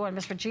love the blue on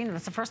Miss Regina.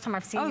 That's the first time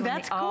I've seen you in the all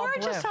blue. Oh,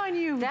 that's gorgeous on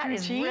you, That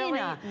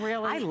Regina. is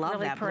really I love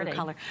that pretty. blue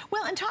color.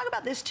 Well, and talk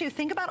about this too.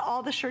 Think about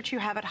all the shirts you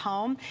have at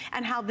home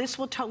and how this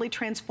will totally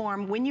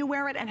transform when you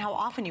wear it and how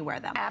often you wear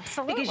them.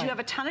 Absolutely. Because you have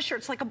a ton of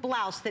shirts like a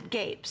blouse blouse that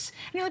gapes.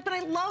 And you're like, but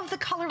I love the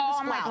color of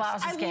this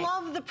blouse. I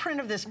love the print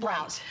of this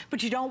blouse. Right.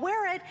 But you don't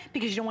wear it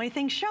because you don't want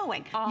anything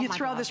showing. You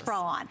throw this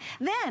bra on.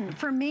 Then,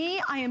 for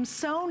me,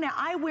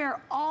 I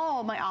wear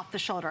all my off the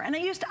shoulder. And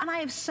I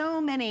have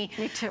so many,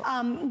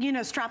 you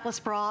know,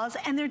 strapless bras,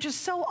 and they're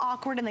just so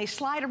awkward, and they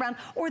slide around,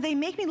 or they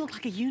make me look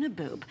like a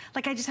uniboob.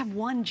 Like I just have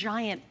one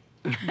giant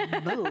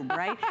boob,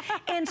 right?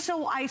 And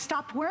so I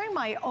stopped wearing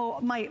my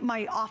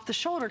off the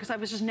shoulder because I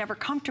was just never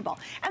comfortable.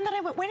 And then I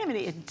went, wait a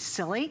minute, it's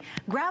silly.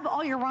 Grab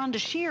all your Rhonda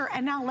Shear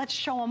and now let's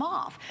show them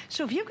off.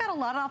 So if you've got a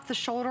lot off the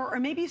shoulder, or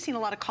maybe you've seen a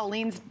lot of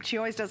Colleen's, she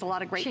always does a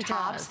lot of great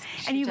tops,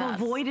 and you've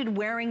avoided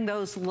wearing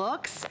those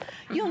looks,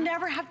 you'll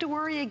never have to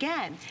worry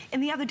again.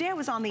 And the other day I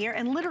was on the air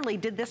and literally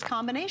did this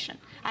combination.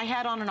 I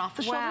had on an off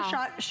the shoulder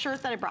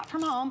shirt that I brought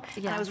from home,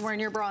 and I was wearing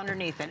your bra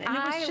underneath it. And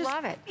it was just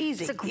love it.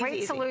 Easy. It's a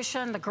great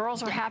solution. The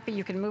girls are happy.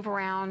 You can move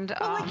around.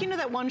 Well, like, you know,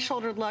 that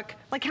one-shouldered look?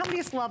 Like, how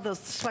many of us love those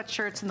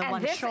sweatshirts and the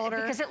one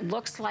shoulder? Because it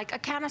looks like a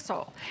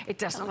camisole. It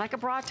doesn't look like a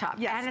bra top.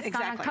 Yes, and it's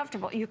not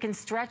uncomfortable. You can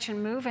stretch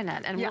and move in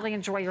it and really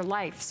enjoy your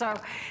life. So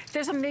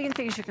there's a million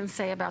things you can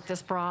say about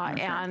this bra.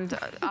 And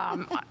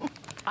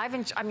I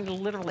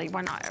mean, literally,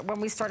 when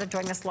we started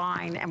doing this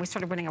line and we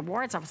started winning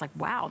awards, I was like,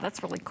 wow,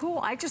 that's really cool.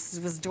 I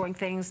just was doing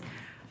things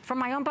for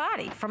my own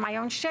body, for my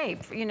own shape,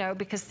 you know,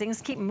 because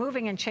things keep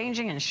moving and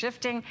changing and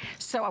shifting.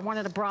 So I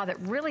wanted a bra that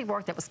really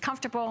worked, that was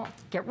comfortable,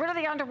 get rid of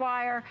the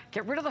underwire,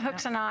 get rid of the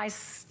hooks and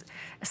eyes,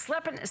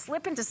 slip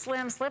into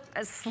slim,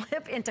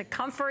 slip into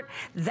comfort.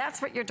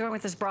 That's what you're doing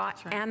with this bra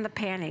and the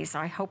panties.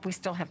 I hope we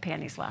still have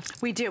panties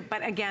left. We do,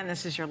 but again,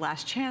 this is your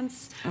last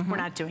chance. We're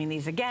not doing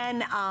these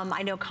again.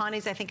 I know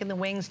Connie's, I think, in the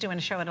wings doing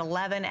a show at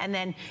 11, and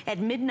then at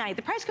midnight,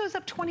 the price goes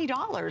up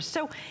 $20.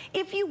 So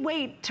if you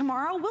wait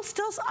tomorrow, we'll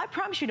still, I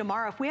promise you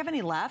tomorrow, if we have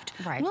any left,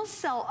 we'll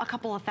sell a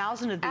couple of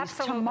thousand of these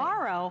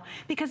tomorrow,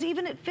 because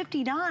even at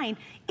 $59,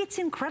 it's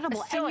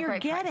incredible. It's still and you're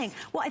getting,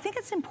 well, I think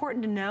it's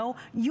important to know,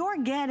 you're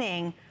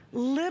getting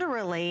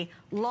literally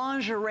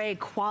lingerie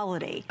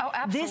quality. Oh,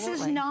 absolutely. This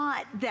is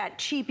not that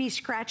cheapy,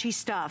 scratchy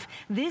stuff.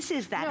 This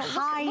is that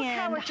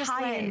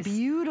high-end,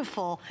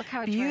 beautiful,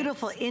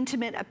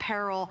 intimate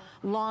apparel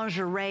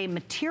lingerie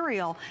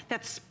material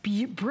that's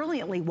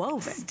brilliantly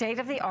woven. State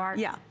of the art.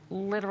 Yeah.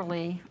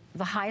 Literally.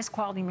 The highest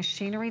quality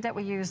machinery that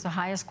we use, the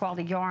highest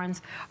quality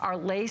yarns, our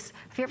lace.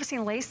 Have you ever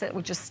seen lace that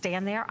would just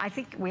stand there? I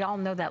think we all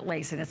know that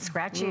lace, and it's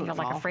scratchy, and you're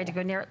like afraid to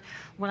go near it.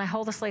 When I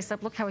hold this lace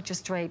up, look how it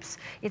just drapes.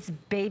 It's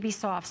baby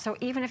soft, so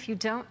even if you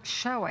don't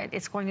show it,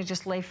 it's going to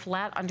just lay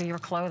flat under your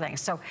clothing.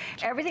 So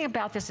everything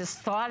about this is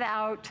thought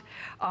out,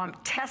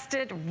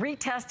 tested,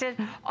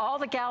 retested. All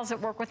the gals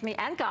that work with me,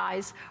 and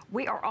guys,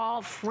 we are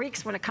all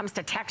freaks when it comes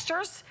to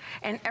textures,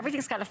 and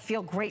everything's got to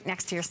feel great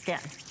next to your skin.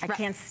 I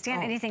can't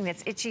stand anything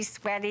that's itchy,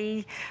 sweaty,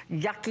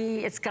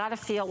 yucky. It's got to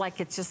feel like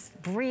it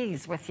just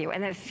breathes with you,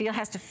 and it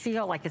has to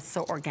feel like it's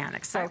so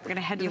organic. So we're going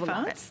to head to the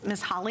phones.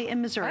 Miss Holly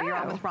in Missouri. You're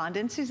on with Rhonda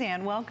and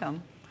Suzanne.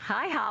 Welcome.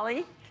 Hi,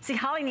 Holly. See,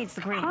 Holly needs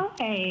the green.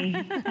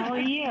 Hi. How are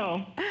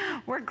you?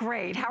 We're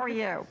great. How are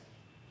you?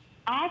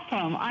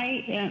 Awesome.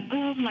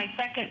 This is my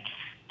second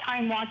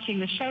time watching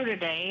the show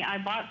today. I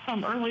bought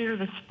some earlier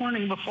this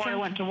morning before I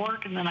went to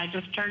work, and then I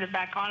just turned it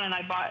back on, and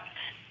I bought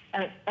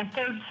a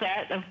third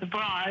set of the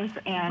bras,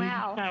 and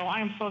so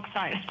I'm so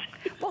excited.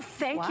 Well,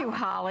 thank you,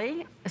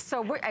 Holly.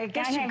 So I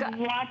guess I have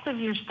lots of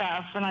your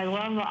stuff, and I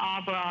love the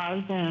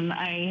bras, and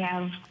I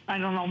have, I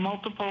don't know,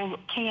 multiple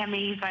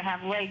camis. I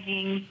have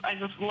leggings. I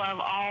just love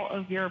all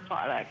of your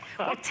products.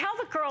 So. Well, tell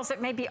the girls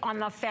that may be on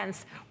the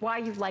fence why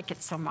you like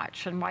it so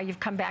much and why you've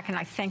come back, and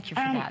I thank you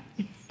for that.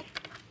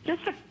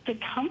 Just the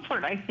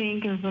comfort, I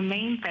think, is the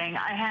main thing.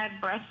 I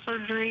had breast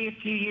surgery a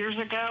few years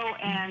ago,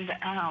 and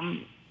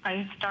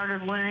I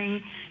started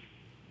wearing,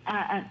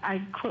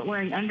 I quit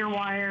wearing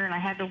underwire, and I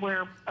had to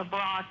wear a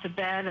bra to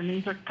bed, and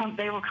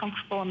they were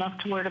comfortable enough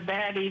to wear to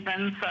bed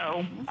even,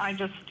 so I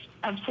just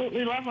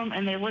absolutely love them,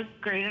 and they look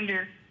great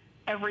under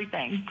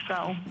everything.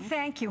 So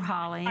thank you,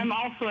 Holly. I'm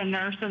also a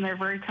nurse, and they're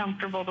very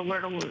comfortable to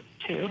wear to work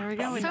too. There we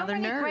go. So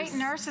many great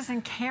nurses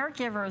and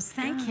caregivers.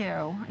 Thank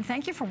you. And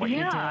thank you for what you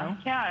do.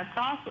 Yeah, it's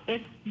awesome.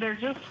 They're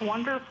just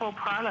wonderful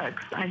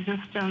products. I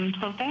just am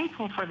so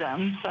thankful for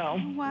them. So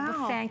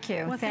well, thank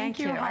you. Well, thank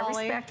you, I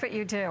respect what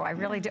you do. I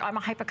really do. I'm a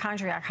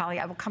hypochondriac, Holly.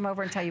 I will come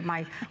over and tell you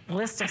my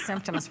list of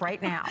symptoms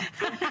right now.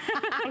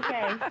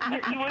 Okay.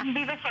 You wouldn't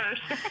be the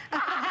first.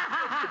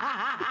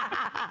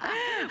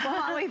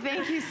 Well, Holly,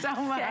 thank you so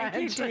much.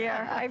 Thank you,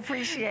 dear. I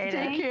appreciate it.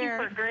 Thank you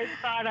for great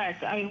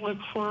product. I look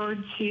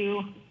forward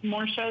to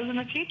more shows in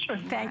the future.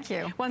 Thank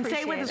you. Well, and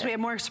stay with us. We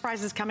have more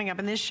surprises coming up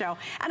in this show.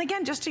 And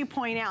again, just to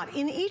point out,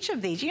 in each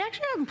of these, you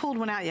actually haven't pulled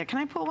one out yet. Can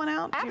I pull one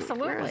out?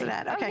 Absolutely. Where is it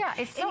at? Okay. Oh, yeah,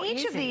 it's so in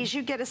each of these,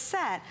 you get a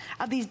set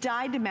of these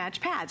dyed to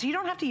match pads. You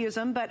don't have to use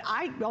them, but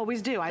I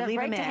always do. I leave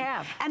them in. To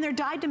have. And they're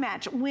dyed to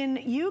match. When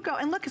you go,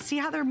 and look, see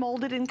how they're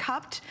molded and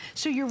cupped?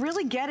 So you're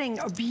really getting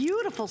a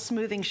beautiful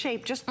smoothing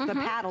shape, just the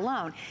pad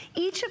alone.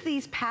 Each of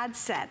these pad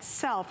sets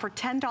sell for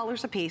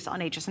 $10 a piece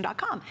on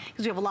hsn.com,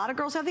 because we have a lot of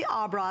girls who have the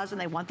bras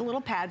and they want the little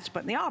pad. pads to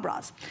put in the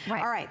bras.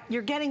 Right. All right,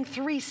 you're getting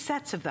 3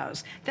 sets of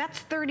those.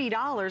 That's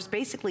 $30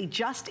 basically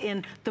just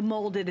in the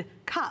molded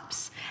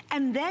cups.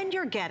 And then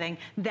you're getting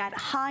that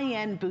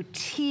high-end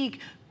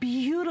boutique,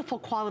 beautiful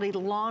quality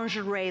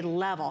lingerie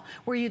level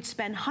where you'd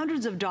spend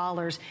hundreds of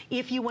dollars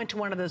if you went to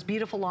one of those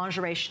beautiful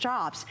lingerie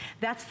shops.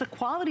 That's the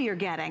quality you're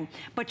getting,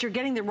 but you're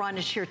getting the Rhonda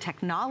Shear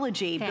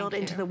technology built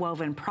into the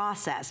woven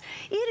process.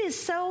 It is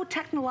so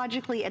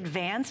technologically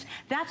advanced.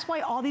 That's why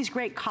all these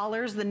great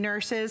colors, the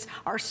nurses,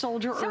 our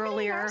soldier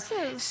earlier.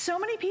 So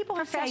many people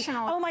say,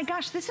 oh my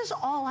gosh, this is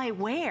all I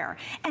wear.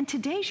 And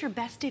today's your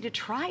best day to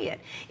try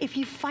it. If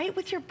you fight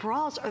with your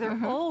bras or they're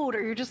old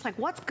or you're just like,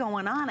 what's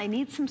going on? I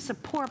need some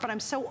support, but I'm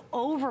so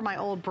over my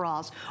old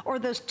bras, or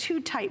those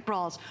too tight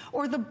bras,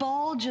 or the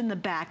bulge in the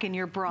back in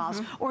your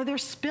bras, or they're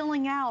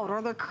spilling out,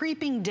 or they're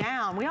creeping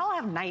down. We all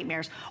have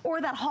nightmares. Or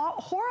that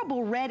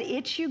horrible red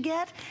itch you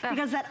get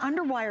because that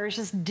underwire is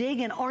just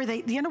digging, or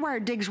the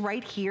underwire digs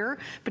right here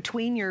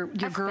between your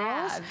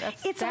girls.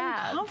 It's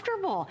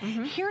uncomfortable.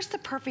 Here's the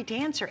perfect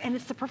answer, and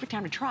it's the perfect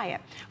time to try it.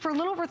 For a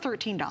little over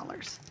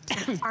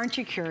 $13. Aren't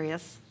you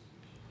curious?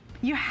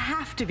 You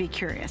have to be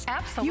curious.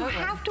 Absolutely. You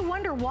have to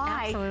wonder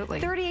why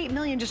 38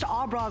 million just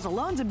all bras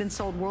alone have been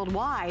sold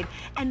worldwide,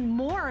 and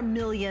more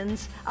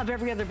millions of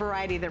every other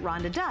variety that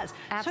Rhonda does.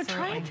 Absolutely. So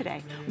try it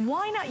today.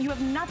 Why not? You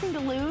have nothing to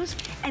lose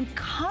and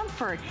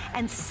comfort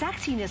and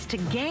sexiness to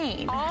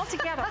gain. All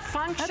together.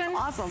 Function,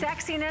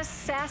 sexiness,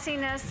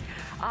 sassiness,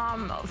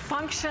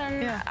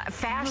 function,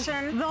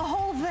 fashion. The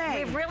whole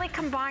thing. We've really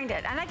combined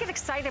it. And I get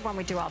excited when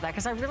we do all that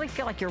because I really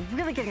feel like you're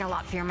really getting a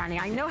lot for your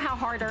money. I know how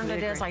hard-earned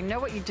it is. I know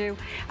what you do.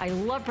 I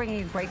love bringing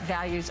you great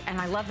values,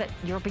 and I love that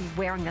you'll be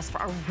wearing this for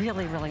a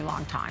really, really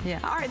long time. Yeah.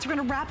 All right, so we're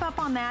going to wrap up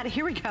on that.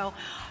 Here we go.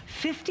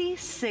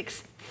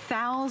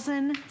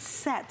 56,000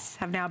 sets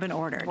have now been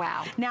ordered.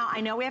 Wow. Now,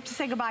 I know we have to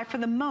say goodbye for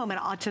the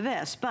moment to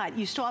this, but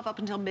you still have up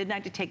until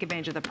midnight to take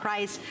advantage of the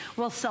price.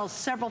 We'll sell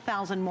several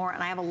thousand more,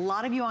 and I have a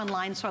lot of you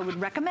online, so I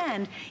would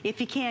recommend, if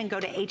you can,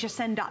 go to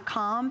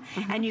hsn.com,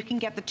 and you can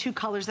get the 2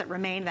 colors that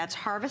remain. That's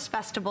Harvest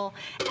Festival,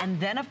 and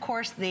then, of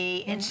course,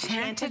 the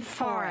Enchanted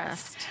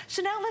Forest.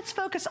 So now let's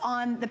focus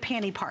on the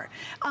panty part.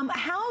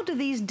 How do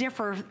these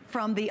differ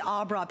from the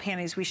bra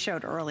panties we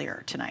showed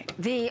earlier tonight?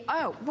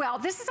 Well,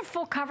 this is a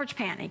full coverage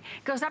panty. It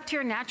goes up to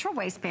your natural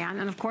waistband,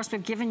 and of course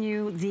we've given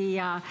you the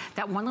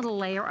that one little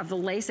layer of the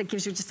lace that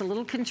gives you just a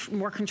little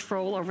more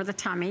control over the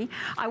tummy.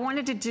 I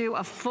wanted to do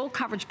a full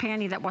coverage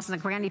panty that wasn't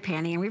a granny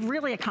panty, and we've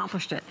really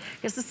accomplished it.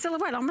 Because the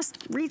silhouette almost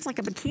reads like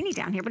a bikini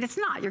down here, but it's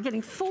not. You're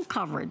getting full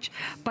coverage.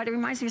 But it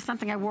reminds me of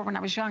something I wore when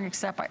I was young,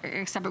 except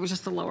it was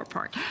just the lower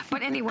part.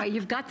 But anyway,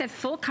 you've got that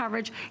full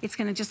coverage. It's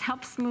going to just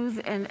help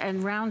smooth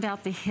and round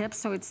out the hips,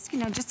 so it's, you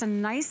know, just a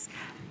nice,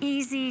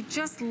 easy,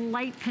 just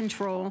light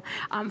control.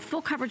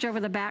 Full coverage over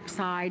the back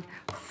side,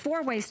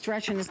 4-way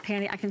stretch in this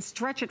panty. I can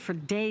stretch it for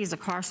days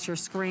across your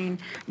screen.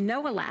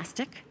 No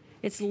elastic.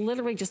 It's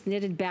literally just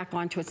knitted back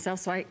onto itself,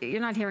 so you're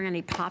not hearing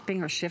any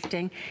popping or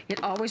shifting.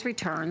 It always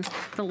returns.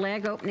 The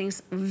leg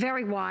opening's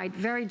very wide,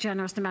 very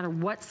generous, no matter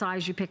what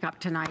size you pick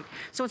up tonight.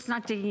 So it's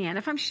not digging in.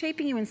 If I'm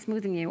shaping you and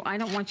smoothing you, I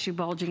don't want you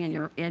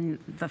bulging in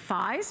the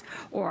thighs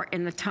or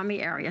in the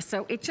tummy area.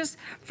 So it just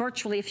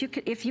virtually,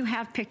 if you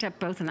have picked up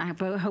both, and I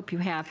hope you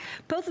have,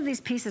 both of these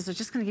pieces are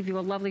just going to give you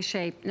a lovely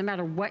shape, no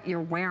matter what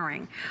you're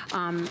wearing,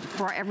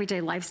 for our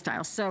everyday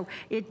lifestyle. So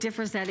it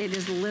differs that it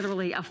is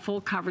literally a full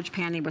coverage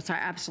panty, which I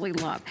absolutely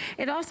love.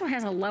 It also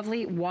has a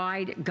lovely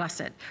wide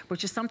gusset,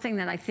 which is something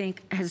that I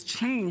think has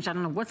changed. I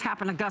don't know what's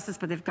happened to gussets,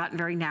 but they've gotten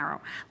very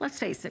narrow. Let's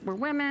face it, we're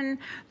women.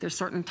 There's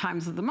certain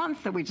times of the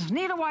month that we just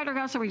need a wider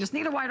gusset. We just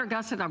need a wider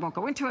gusset. I won't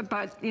go into it,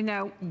 but you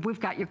know, we've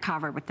got you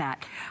covered with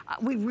that.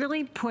 We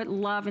really put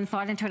love and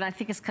thought into it. I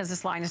think it's because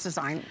this line is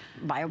designed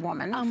by a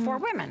woman for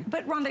women.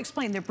 But Rhonda,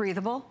 explain, they're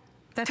breathable.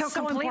 That's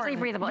so completely important.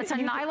 breathable. It's a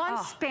nylon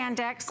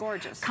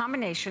spandex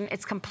combination.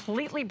 It's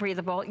completely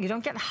breathable. You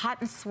don't get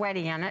hot and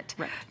sweaty in it.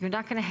 Right. You're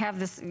not going to have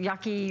this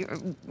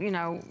yucky, you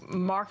know,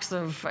 marks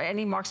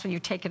when you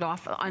take it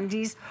off the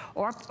undies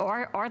or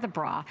the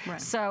bra.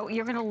 Right. So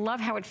you're going to love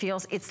how it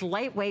feels. It's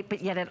lightweight,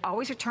 but yet it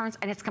always returns,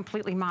 and it's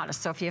completely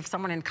modest. So if you have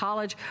someone in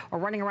college or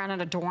running around in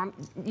a dorm,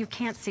 you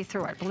can't see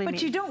through it. Believe me.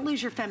 But you don't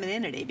lose your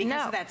femininity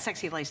because of that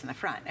sexy lace in the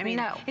front. I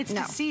mean, it's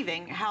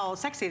deceiving how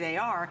sexy they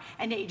are,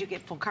 and yet you do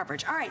get full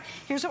coverage. All right.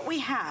 Here's what we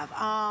have.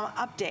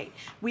 Update.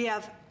 We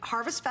have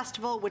Harvest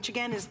Festival, which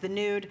again is the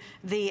nude,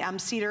 the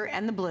cedar,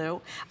 and the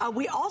blue.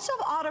 We also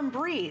have Autumn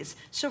Breeze.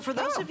 So for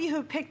those of you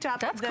who picked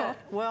up cool.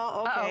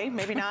 Well, okay,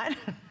 maybe not. Is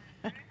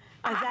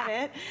that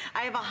it?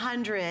 I have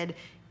 100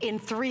 in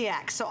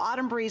 3X. So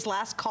Autumn Breeze,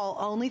 last call,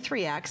 only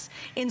 3X.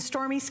 In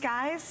Stormy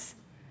Skies,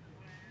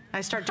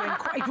 I start doing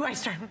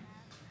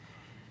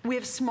we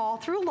have small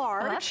through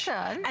large. Well, that's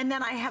good. And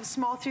then I have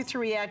small through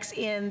 3X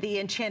in the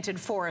Enchanted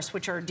Forest,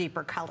 which are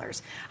deeper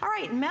colors. All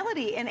right,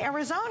 Melody in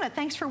Arizona,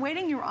 thanks for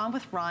waiting. You're on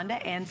with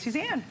Rhonda and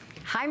Suzanne.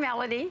 Hi,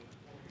 Melody.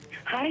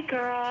 Hi,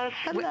 girls.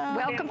 Hello.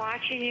 I've been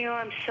watching you.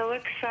 I'm so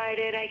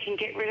excited. I can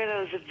get rid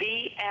of those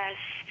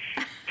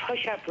VS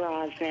push-up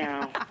bras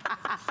now.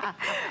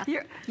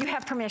 You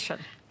have permission.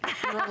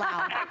 You're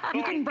allowed.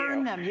 You can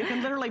burn them. You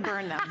can literally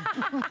burn them.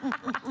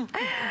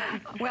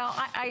 Well,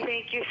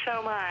 Thank you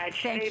so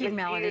much. Thank you,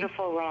 Melody.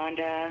 Beautiful,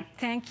 Rhonda.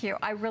 Thank you.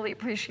 I really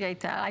appreciate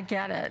that. I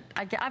get it.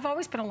 I've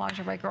always been a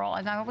lingerie girl,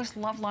 and I always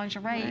loved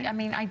lingerie. Right. I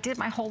mean, I did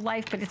my whole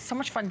life, but it's so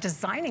much fun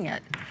designing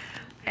it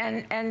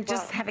and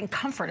just having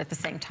comfort at the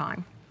same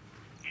time.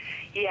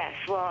 Yes,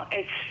 well,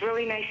 it's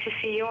really nice to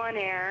see you on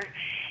air.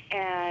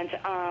 And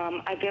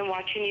I've been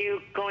watching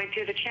you going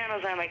through the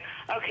channels. I'm like,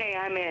 okay,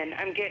 I'm in.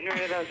 I'm getting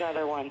rid of those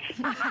other ones.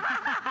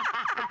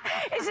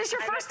 Is this your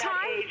first time?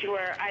 I'm at that age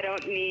where I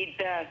don't need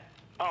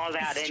all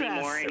that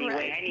anymore anyway.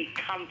 Right. I need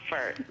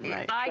comfort.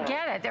 Right. I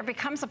get it. There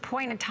becomes a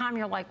point in time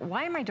you're like,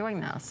 why am I doing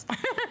this?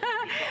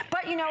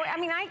 But, you know, I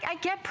mean, I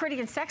get pretty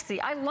and sexy.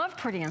 I love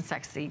pretty and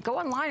sexy. Go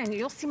online and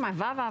you'll see my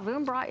Va Va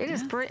Voom bra. It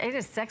is pretty, it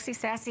is sexy,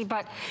 sassy,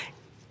 but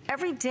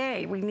every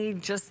day we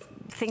need just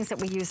things that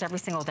we use every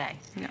single day.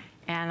 Yeah.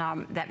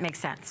 And that makes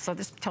sense. So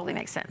this totally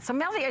makes sense. So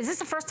Melody, is this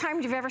the first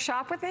time you've ever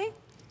shopped with me?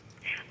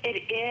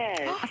 It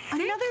is.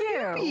 Another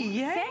newbie.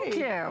 Yay. Thank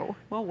you.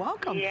 Well,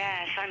 welcome.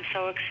 Yes, I'm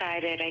so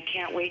excited. I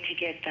can't wait to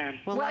get them.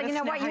 Well, you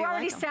know what? You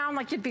already sound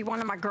like you'd be one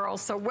of my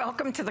girls, so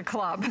welcome to the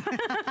club.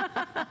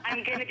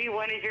 I'm going to be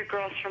one of your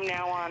girls from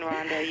now on,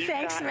 Rhonda.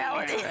 Thanks,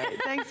 Melody.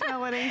 Thanks,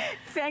 Melody.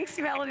 Thanks,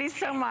 Melody,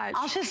 so much.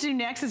 All she has to do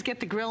next is get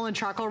the grill and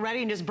charcoal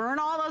ready and just burn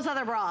all those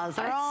other bras.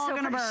 They're all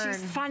going to burn.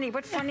 She's funny.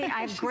 What funny?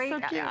 I have great.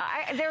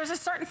 So there's a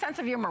certain sense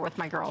of humor with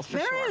my girls. For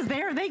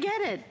sure. They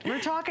get it. We're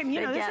talking.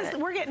 You know,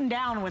 we're getting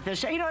down with this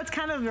show. You know, it's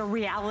kind of a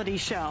reality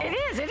show. It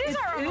is. It is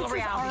our own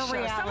reality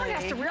show. Someone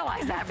has to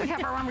realize that. We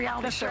have our own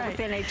reality show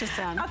within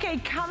HSN. Okay,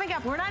 coming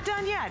up, we're not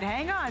done yet.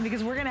 Hang on,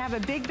 because we're going to have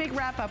a big, big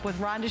wrap up with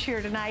Rhonda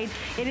Shear tonight.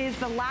 It is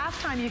the last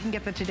time you can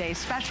get the Today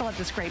Special at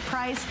this great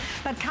price.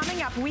 But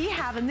coming up, we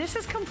have, and this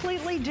is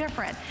completely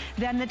different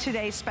than the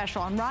Today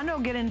Special. And Rhonda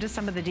will get into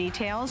some of the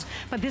details,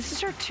 but this is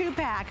her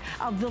 2-pack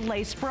of the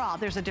lace bra.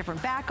 There's a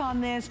different back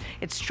on this.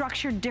 It's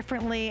structured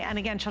differently. And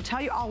again, she'll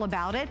tell you all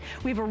about it.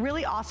 We have a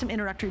really awesome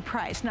introductory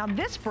price. Now,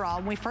 this bra,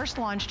 when we first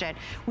launched it,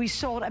 we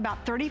sold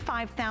about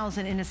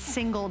 35,000 in a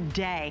single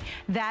day.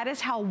 That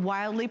is how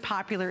wildly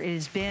popular it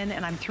has been,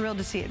 and I'm thrilled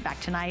to see it back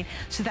tonight.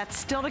 So that's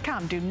still to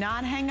come. Do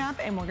not hang up,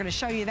 and we're going to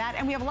show you that.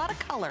 And we have a lot of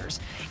colors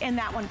in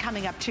that one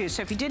coming up too.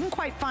 So if you didn't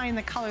quite find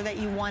the color that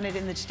you wanted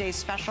in the Today's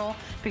Special,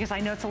 because I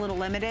know it's a little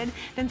limited,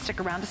 then stick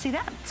around to see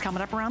that. It's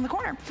coming up around the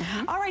corner.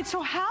 All right,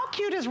 so how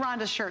cute is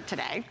Rhonda's shirt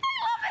today? I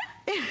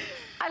love it.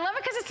 I love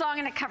it because it's long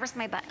and it covers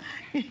my butt.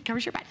 It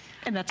covers your butt,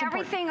 and that's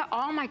everything. Important.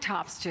 All my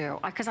tops do,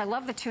 because I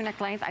love the tunic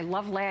length. I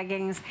love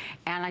leggings,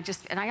 and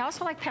I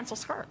also like pencil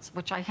skirts,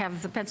 which I have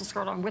the pencil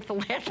skirt on with the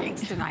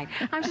leggings tonight.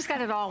 I've just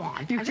got it all on.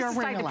 I just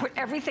decided to put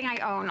everything I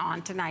own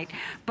on tonight.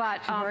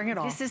 But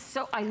this is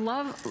so. I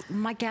love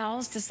my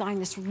gals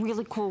designed this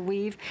really cool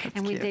weave,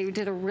 and they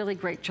did a really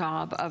great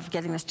job of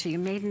getting this to you.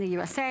 Made in the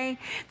USA.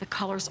 The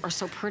colors are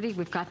so pretty.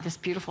 We've got this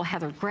beautiful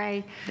heather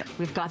gray. Yep.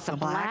 We've got the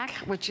black,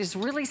 which is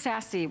really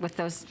sassy with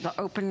the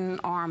open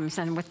arms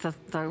and with the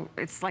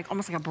it's like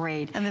almost like a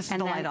braid. And this is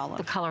the light olive.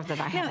 The color that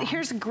I have. Now,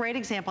 here's a great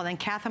example. Then,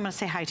 Kath, I'm going to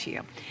say hi to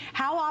you.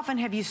 How often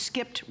have you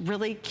skipped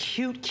really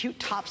cute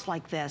tops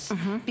like this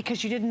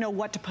because you didn't know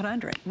what to put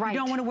under it? Right. You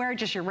don't want to wear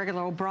just your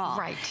regular old bra.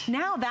 Right.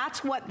 Now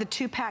that's what the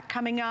 2-pack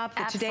coming up,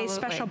 the Today's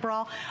Special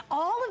bra.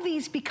 All of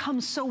these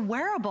become so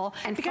wearable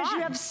and because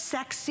you have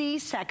sexy,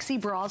 sexy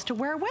bras to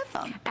wear with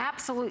them.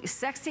 Absolutely.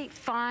 Sexy,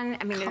 fun.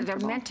 I mean, they're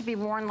meant to be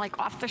worn like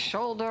off the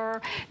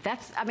shoulder.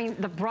 That's, I mean,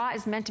 the bra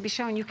is meant to be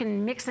shown. You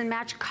can mix and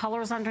match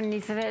colors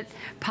underneath of it,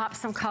 pop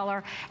some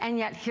color, and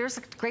yet here's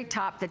a great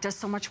top that does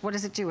so much. What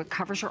does it do? It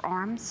covers your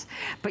arms,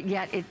 but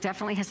yet it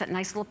definitely has that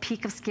nice little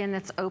peak of skin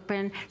that's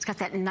open. It's got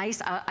that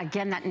nice,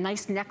 again, that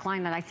nice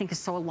neckline that I think is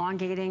so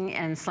elongating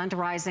and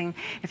slenderizing.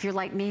 If you're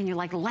like me and you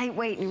like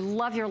lightweight and you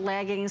love your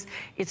leggings,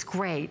 it's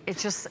great. It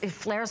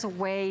flares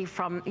away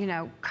from, you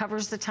know,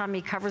 covers the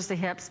tummy, covers the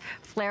hips,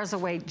 flares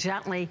away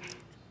gently.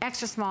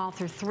 Extra small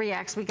through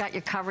 3X. We got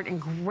you covered in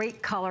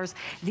great colors.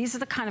 These are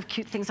the kind of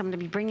cute things I'm going to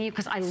be bringing you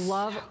because I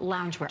love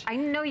loungewear. I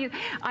know you're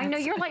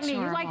like me.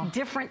 You like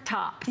different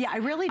tops. Yeah, I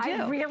really do.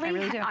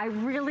 I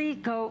really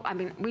go, I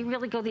mean, we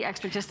really go the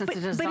extra distance to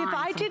design. But if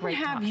I didn't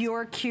have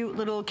your cute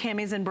little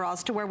camis and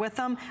bras to wear with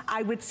them,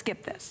 I would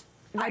skip this.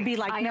 Right. I'd be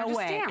like, no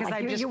way, because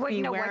I'd just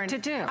be know what to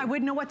do. I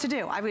wouldn't know what to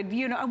do. I would,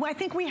 you know, I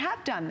think we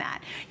have done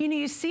that. You know,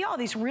 you see all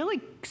these really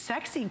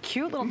sexy,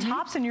 cute little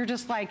tops, and you're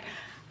just like,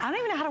 I don't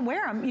even know how to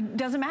wear them. It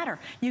doesn't matter.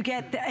 You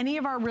get any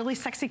of our really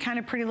sexy kind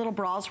of pretty little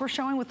bras we're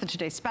showing with the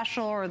Today's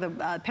Special or the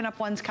pinup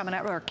ones coming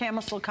up, or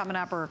camisole coming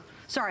up, or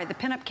sorry, the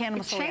pinup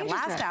camisole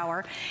last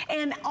hour.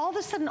 And all of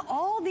a sudden,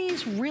 all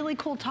these really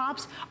cool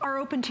tops are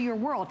open to your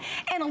world.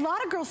 And a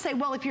lot of girls say,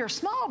 well, if you're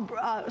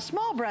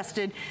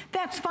small-breasted,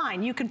 that's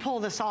fine. You can pull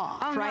this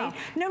off, right?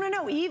 No.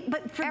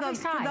 But for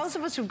those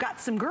of us who've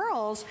got some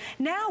girls,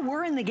 now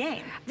we're in the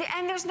game.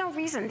 And there's no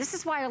reason. This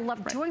is why I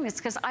love doing this,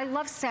 because I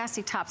love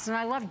sassy tops and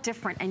I love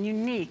different. and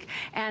unique.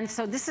 And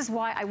so this is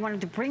why I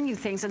wanted to bring you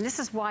things, and this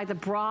is why the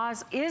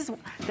bras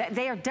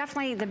they are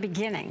definitely the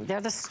beginning.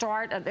 They're the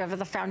start of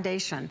the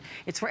foundation.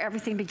 It's where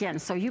everything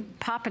begins. So you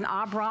pop an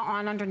bra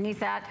on underneath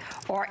that,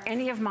 or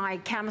any of my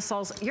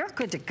camisoles, you're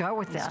good to go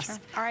with this.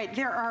 All right,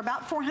 there are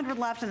about 400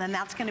 left, and then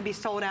that's going to be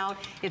sold out.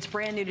 It's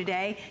brand new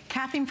today.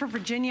 Kathy from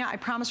Virginia, I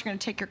promise we're going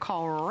to take your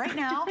call right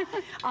now.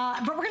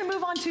 But we're going to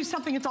move on to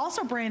something that's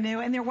also brand new,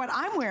 and they're what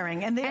I'm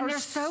wearing, and they're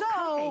so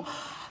comfy.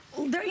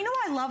 You know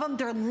why I love them?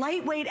 They're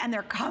lightweight and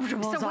they're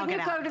comfortable. So when you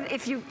go to,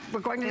 if you were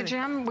going to the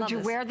gym, would you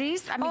wear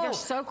these? I mean, they're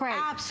so great.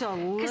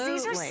 Absolutely. Because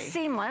these are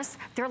seamless.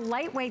 They're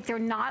lightweight. They're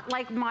not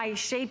like my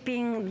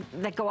shaping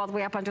that go all the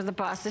way up under the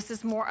bust. This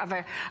is more of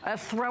a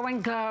throw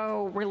and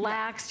go,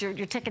 relax.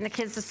 You're taking the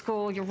kids to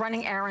school. You're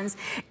running errands.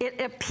 It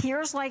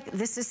appears like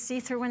this is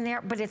see-through in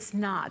there, but it's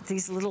not.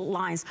 These little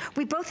lines.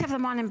 We both have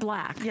them on in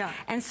black. Yeah.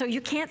 And so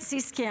you can't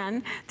see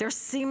skin. They're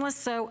seamless,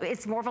 so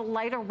it's more of a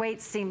lighter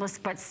weight seamless,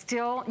 but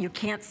still you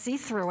can't see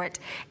through it.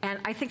 And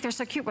I think they're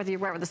so cute, whether you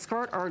wear it with a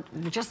skirt or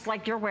just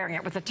like you're wearing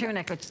it with a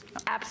tunic. It's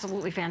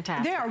absolutely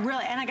fantastic. They are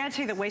really, and I gotta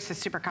tell you, the waist is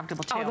super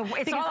comfortable too. Oh,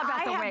 it's all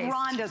about the waist. I have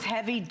Rhonda's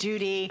heavy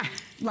duty,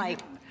 like,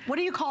 what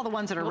do you call the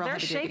ones that are real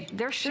heavy duty?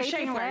 They're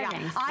shaping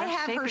leggings. I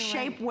have her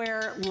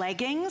Shapewear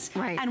leggings,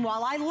 and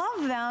while I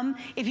love them,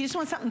 if you just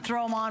want something to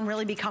throw them on,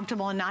 really be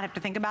comfortable and not have to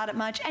think about it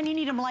much, and you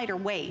need them lighter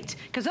weight,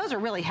 because those are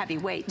really heavy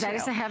weight too. That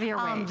is a heavier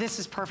weight. This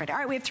is perfect. All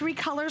right, we have 3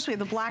 colors. We have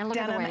the black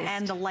denim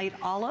and the light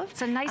olive.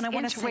 It's a nice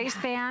inch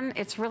waistband.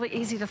 It's really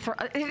easy to throw.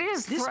 It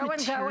is throw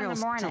and go in the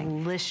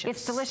morning. Delicious.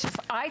 It's delicious.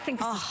 I think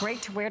this is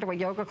great to wear to a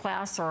yoga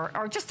class or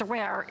just to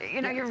wear.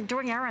 You know, you're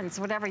doing errands,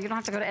 whatever. You don't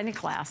have to go to any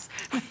class.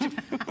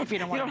 If you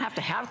don't want. You don't have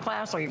to have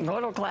class, or you can go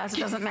to a class, it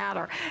doesn't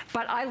matter.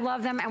 But I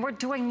love them, and we're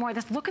doing more of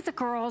this. Look at the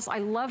girls. I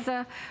love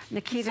the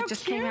Nikita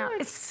just came out.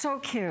 It's so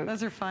cute.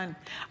 Those are fun.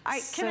 All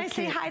right, can I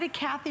say hi to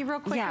Kathy real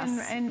quick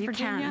in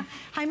Virginia?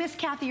 Hi, Miss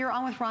Kathy. You're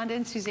on with Rhonda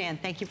and Suzanne.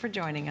 Thank you for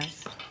joining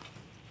us.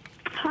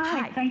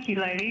 Hi. Thank you,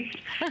 ladies.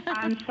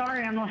 I'm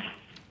sorry I'm a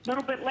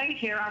little bit late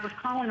here. I was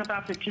calling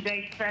about the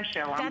Today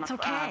Special. That's I'm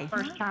a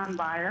first-time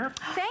buyer.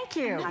 Thank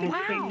you.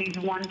 I've seen these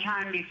one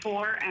time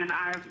before, and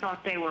I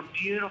thought they were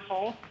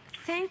beautiful.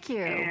 Thank you.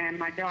 And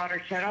my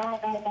daughter said, "Oh,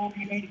 Mom,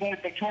 you need to go to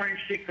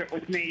Victoria's Secret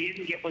with me. You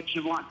can get what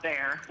you want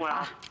there."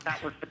 Well,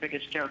 that was the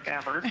biggest joke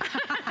ever.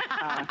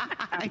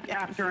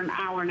 After an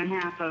hour and a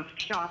half of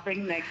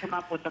shopping, they come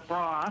up with a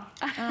bra,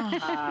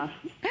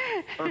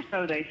 or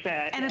so they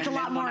said. And it's a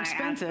lot more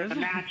expensive. The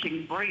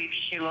matching brief,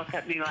 she looked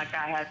at me like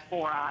I had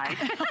 4 eyes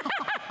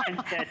and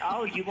said,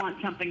 "Oh, you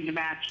want something to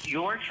match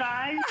your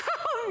size?"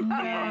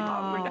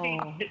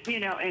 No. You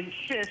know,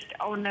 insist,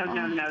 "Oh,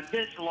 no,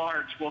 this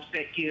large will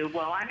fit you."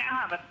 Well, I now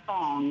have a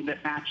thong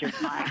that matches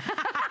my,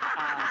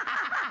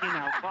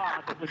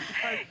 bra that was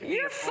supposed to be.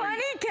 You're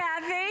funny,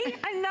 Kathy.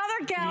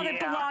 Another gal that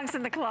belongs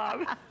in the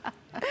club.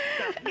 So,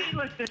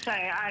 needless to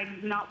say,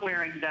 I'm not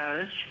wearing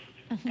those,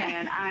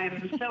 and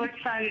I'm so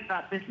excited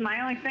about this.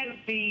 My only thing,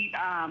 the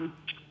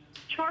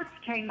charts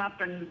came up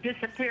and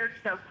disappeared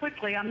so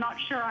quickly. I'm not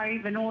sure I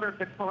even ordered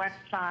the correct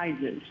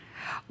sizes.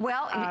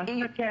 Well,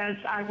 such as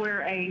I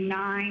wear a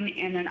 9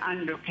 in an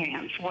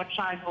underpants. What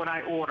size would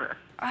I order?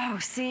 Oh,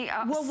 see.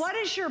 Well, what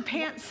is your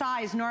pant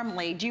size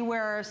normally? Do you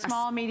wear a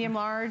small, medium,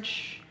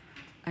 large?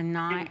 A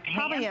 9.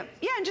 Probably and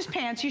just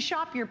pants. You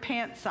shop your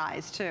pant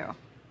size too.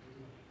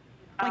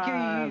 Like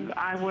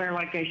I wear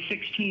like a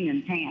 16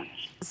 in pants.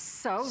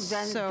 So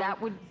then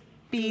that would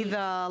be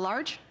the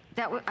large?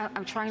 That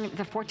I'm trying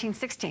the 14,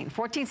 16.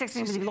 14,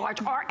 16 would be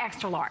large or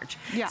extra large.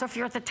 Yeah. So if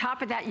you're at the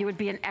top of that, you would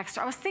be an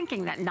extra. I was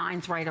thinking that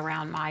 9's right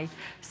around my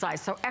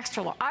size. So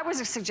extra large. I would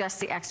suggest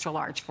the extra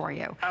large for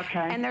you. Okay.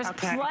 And there's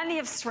plenty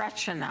of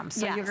stretch in them.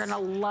 So you're going to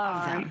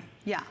love them.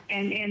 Yeah.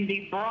 And in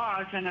the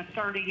bras in a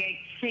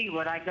 38C,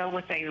 would I go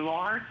with a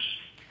large?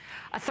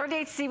 A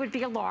 38C would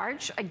be a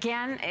large.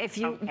 Again, if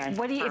you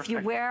if you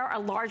wear a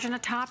large on the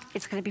top,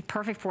 it's going to be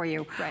perfect for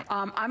you. Right.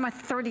 I'm a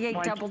 38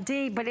 double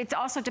D, but it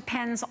also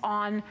depends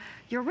on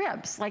your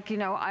ribs. Like, you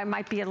know, I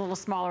might be a little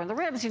smaller in the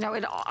ribs. You know,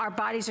 our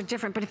bodies are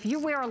different. But if you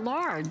wear a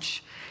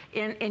large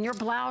in your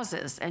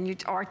blouses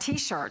or a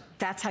T-shirt,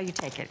 that's how you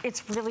take it.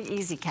 It's really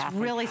easy, Kathy.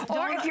 Really.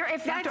 Or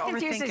if that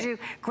confuses you,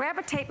 grab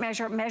a tape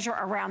measure, measure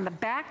around the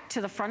back to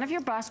the front of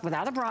your bust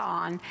without a bra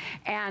on,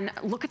 and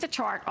look at the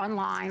chart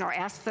online or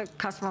ask the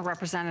customer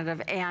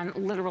representative, and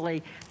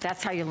literally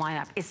that's how you line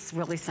up. It's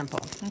really simple.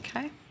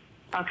 Okay.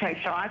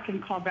 Okay, so I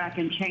can call back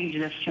and change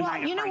this tonight.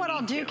 Well, you know what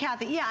I'll do,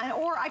 Kathy? Yeah,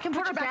 or I can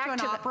put you back to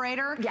an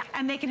operator,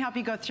 and they can help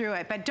you go through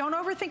it. But don't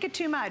overthink it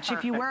too much. Perfect.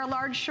 If you wear a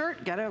large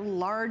shirt, get a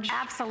large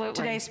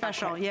Today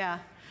Special. Okay. Yeah.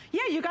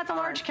 Yeah, you got the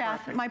large,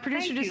 Kath. My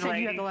producer just said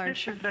you have the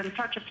large. This has been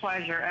such a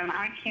pleasure, and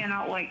I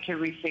cannot wait to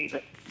receive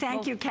it.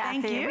 Thank you,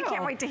 Kathy. Thank you. We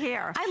can't wait to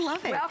hear. I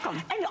love it. Welcome.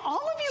 And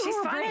all of you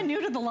who are brand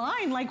new to the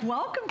line, like,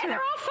 welcome to And they're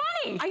all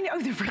funny. I know,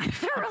 they're really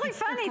funny. They're really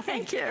funny,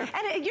 thank you.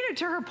 And you know,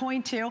 to her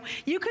point too,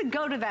 you could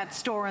go to that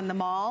store in the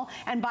mall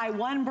and buy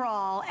one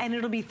bra, and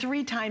it'll be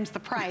 3 times the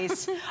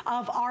price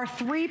of our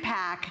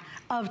 3-pack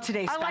of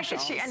Today's Specials. I like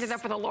that she ended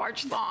up with a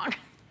large thong.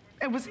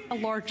 It was a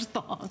large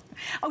thong.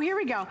 Oh, here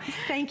we go.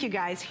 Thank you,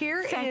 guys.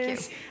 Here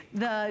is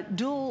the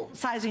dual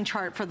sizing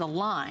chart for the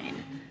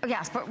line.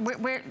 Yes, but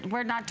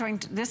we're not doing,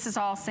 this is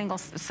all single,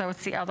 so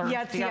it's the other,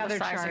 yeah, it's the other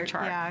sizing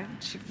chart. Yeah,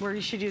 where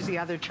you should use the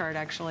other chart,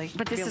 actually.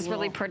 But this is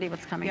really pretty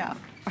what's coming up.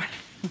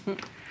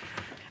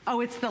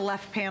 Oh, it's the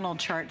left panel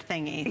chart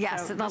thingy.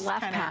 Yes, so the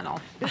left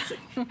panel.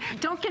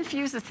 Don't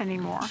confuse us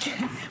anymore.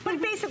 But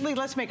basically,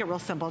 let's make it real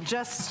simple.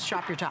 Just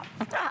shop your top.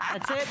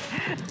 That's it.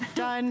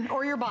 Done.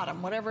 Or your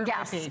bottom, whatever it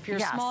might be. If you're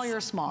small,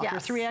 you're small. If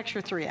you're 3X,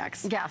 you're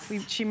 3X. Yes.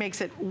 She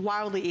makes it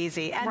wildly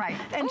easy. And,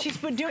 and she's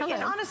been doing,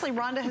 and honestly,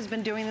 Rhonda has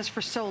been doing this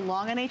for so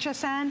long on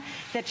HSN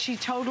that she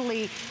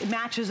totally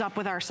matches up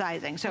with our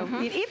sizing. So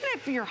even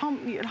if you're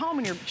at home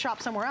and you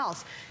shop somewhere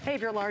else, hey,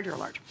 if you're large, you're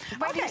large.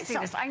 Where do you see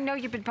this? I know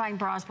you've been buying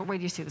bras, but where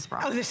do you see this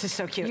bra? Oh, this is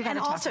so cute. And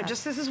also,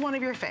 just this is one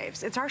of your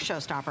faves. It's our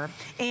showstopper.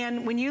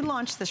 And when you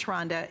launched this,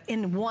 Rhonda,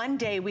 in one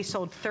day we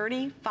sold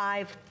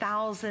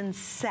 35,000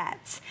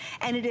 sets.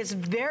 And it is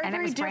very,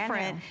 very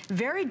different.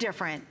 Very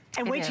different.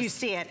 And wait till you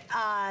see it,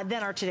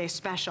 than our today's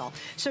special.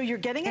 So you're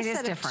getting a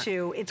set of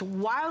two. It's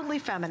wildly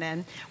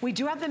feminine. We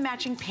do have the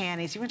matching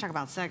panties. You want to talk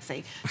about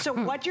sexy. So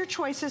what your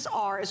choices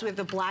are is we have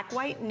the black,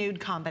 white, nude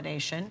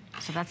combination.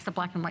 So that's the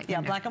black and white.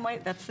 Yeah, black and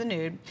white, that's the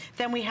nude.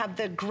 Then we have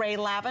the gray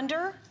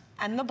lavender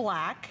and the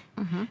black.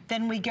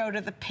 Then we go to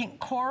the pink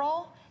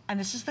coral, and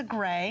this is the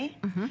gray.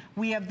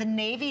 We have the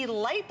navy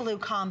light blue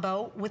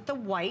combo with the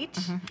white.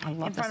 I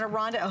love in front of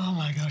Rhonda. Oh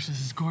my gosh, this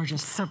is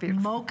gorgeous. So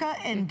beautiful. Mocha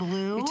and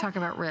blue. You talk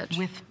about rich.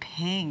 With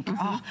pink.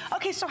 Oh.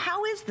 Okay, so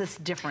how is this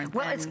different?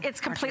 Well,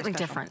 it's completely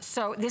different.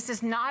 So this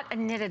is not a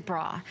knitted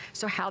bra.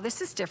 So how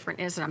this is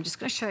different is, and I'm just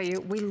going to show you,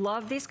 we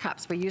love these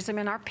cups. We use them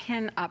in our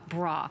pin-up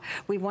bra.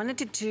 We wanted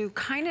to do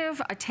kind of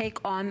a take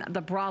on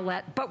the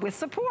bralette, but with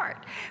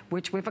support,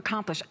 which we've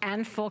accomplished,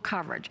 and full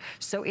coverage.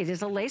 So it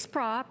is a lace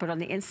bra, but on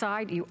the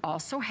inside, you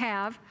also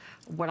have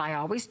what I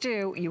always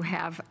do. You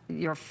have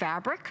your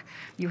fabric,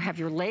 you have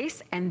your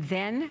lace, and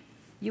then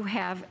you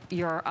have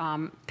your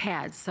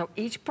pads. So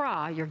each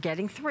bra, you're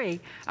getting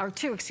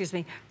two, excuse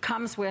me,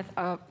 comes with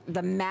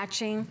the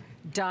matching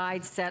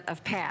dyed set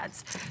of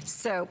pads.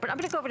 So, but I'm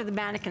gonna go over to the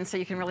mannequin so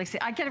you can really see.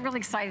 I get really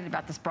excited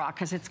about this bra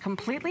because it's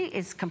completely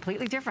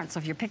different. So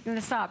if you're picking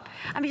this up,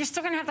 I mean, you're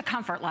still gonna have the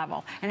comfort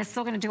level and it's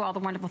still gonna do all the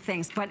wonderful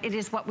things, but it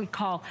is what we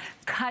call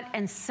cut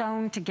and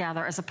sewn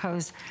together as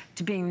opposed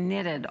to being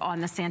knitted on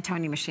the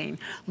Santoni machine.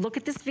 Look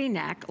at this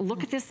V-neck,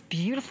 look at this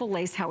beautiful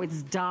lace, how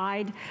it's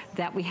dyed,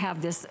 that we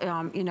have this,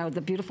 you know,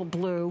 the beautiful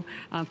blue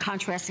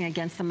contrasting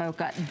against the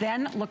mocha.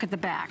 Then look at the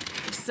back.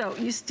 So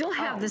you still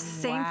have the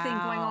same thing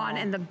going on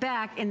in the back,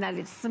 in that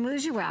it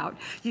smooths you out.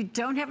 You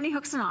don't have any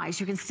hooks and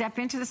eyes. You can step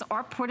into this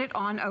or put it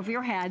on over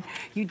your head.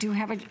 You do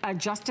have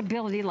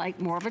adjustability like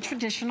more of a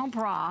traditional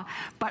bra,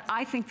 but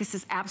I think this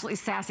is absolutely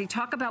sassy.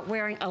 Talk about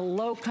wearing a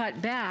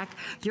low-cut back.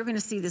 You're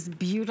gonna see this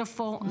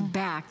beautiful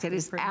back that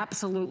is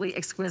absolutely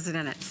exquisite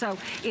in it. So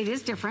it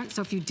is different.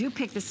 So if you do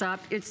pick this up,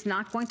 it's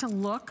not going to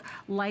look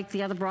like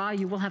the other bra.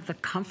 You will have the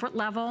comfort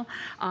level,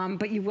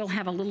 but you will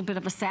have a little bit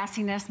of a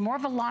sassiness, more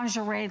of a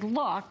lingerie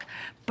look,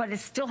 but it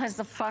still has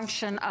the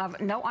function of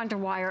no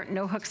underwire,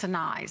 no hooks and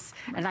eyes.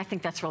 And I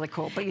think that's really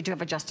cool, but you do have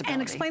adjustability.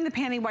 And explain the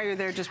panty while you're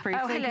there just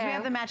briefly, because we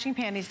have the matching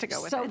panties to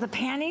go with it. So the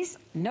panties,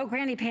 no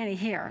granny panty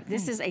here.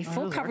 This is a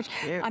full coverage.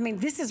 I mean,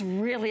 this is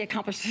really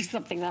accomplishing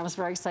something that I was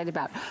very excited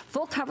about.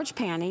 Full coverage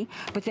panty,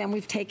 but then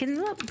we've taken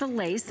the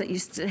lace that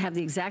used to have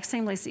the exact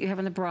same lace that you have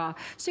in the bra.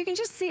 So you can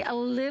just see a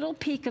little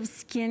peek of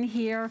skin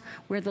here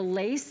where the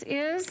lace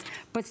is,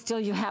 but still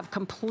you have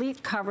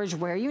complete coverage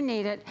where you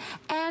need it,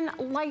 and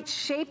light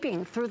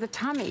shaping through the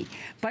tummy,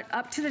 but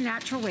up to the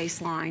natural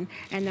waistline.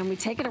 And then we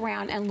take it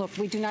around, and look,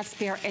 we do not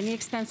spare any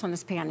expense on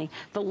this panty.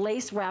 The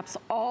lace wraps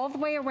all the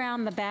way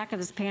around the back of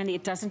this panty.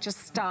 It doesn't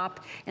just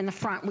stop in the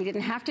front. We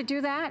didn't have to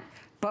do that,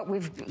 but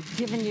we've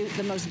given you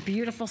the most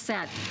beautiful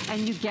set.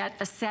 And you get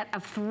a set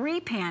of 3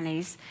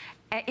 panties.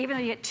 Even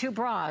though you get 2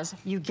 bras,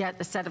 you get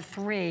a set of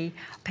 3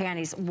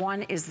 panties.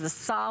 One is the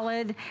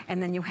solid,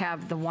 and then you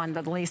have the one,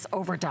 the lace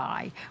over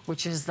dye,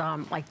 which is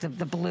like the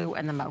blue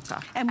and the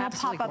mocha. And we'll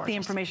pop up the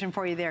information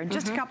for you there in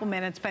just a couple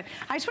minutes, but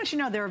I just want you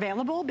to know they're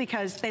available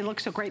because they look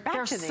so great back to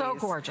these. They're so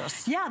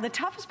gorgeous. Yeah, the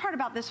toughest part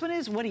about this one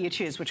is what do you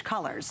choose, which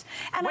colors?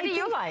 And what do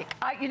you like?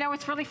 You know,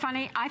 it's really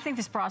funny. I think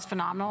this bra is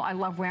phenomenal. I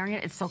love wearing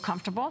it. It's so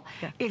comfortable.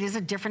 Yeah. It is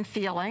a different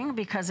feeling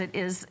because it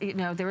is, you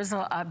know, there is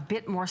a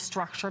bit more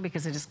structure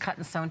because it is cut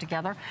and sewn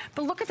together.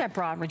 But look at that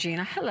bra,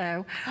 Regina.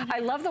 Hello. I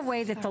love the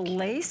way that the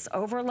lace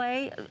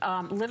overlay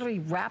literally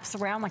wraps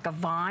around like a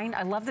vine.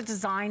 I love the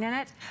design in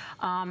it.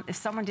 If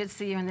someone did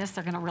see you in this,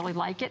 they're going to really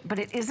like it. But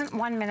it isn't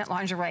 1-minute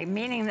lingerie,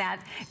 meaning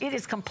that it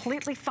is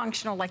completely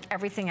functional like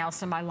everything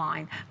else in my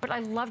line. But I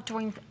love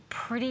doing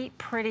pretty,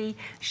 pretty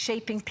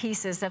shaping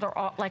pieces that are,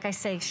 all, like I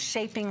say,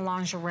 shaping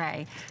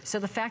lingerie. So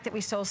the fact that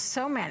we sold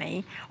so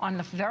many on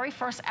the very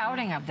first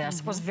outing of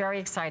this was very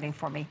exciting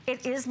for me.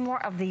 It is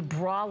more of the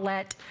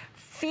bralette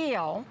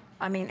feel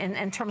I mean,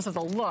 in terms of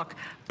the look,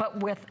 but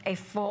with a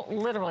full,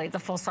 literally the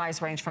full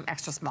size range from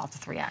extra small to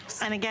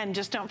 3X. And again,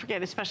 just don't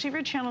forget, especially if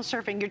you're channel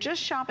surfing, you're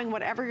just shopping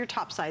whatever your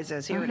top size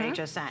is here at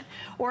HSN.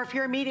 Or if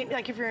you're a medium,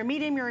 like if you're a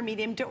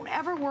medium, don't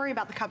ever worry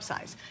about the cup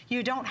size.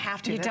 You don't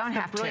have to. You don't have to.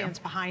 That's the brilliance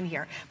behind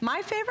here.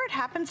 My favorite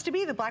happens to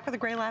be the black with the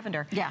gray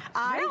lavender. Yeah,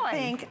 I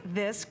think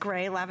this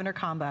gray lavender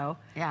combo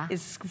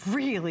is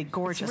really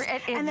gorgeous.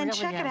 And then really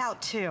check it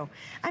out too.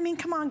 I mean,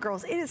 come on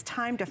girls, it is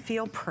time to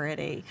feel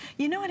pretty.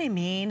 You know what I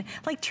mean?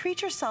 Like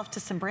treat yourself to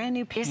some brand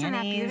new panties. Isn't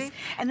that beauty?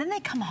 And then they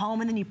come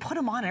home and then you put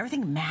them on and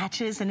everything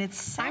matches and it's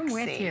sexy. I'm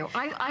with you.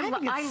 I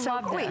love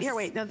this. Wait, here,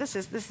 wait. No, this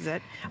is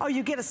it. Oh,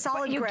 you get a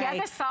solid gray. You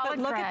get a solid but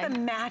look gray. at the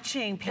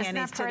matching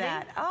panties to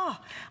that. Oh,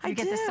 you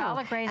get the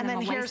solid gray and then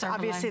the here's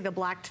obviously the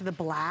black to the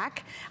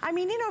black. I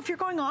mean, you know, if you're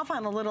going off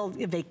on a little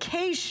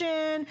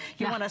vacation,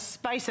 you want to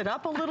spice it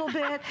up a little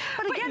bit.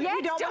 But again,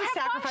 you don't want to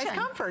sacrifice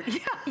comfort.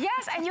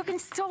 Yes, and you can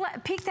still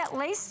peek that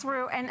lace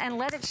through and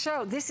let it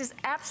show. This is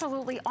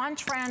absolutely on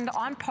trend,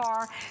 on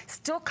par,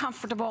 still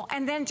comfortable.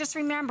 And then just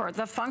remember,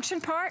 the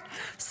function part,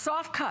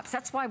 soft cups.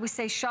 That's why we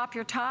say shop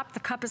your top. The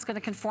cup is going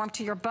to conform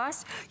to your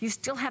bust. You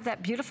still have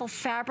that beautiful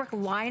fabric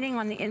lining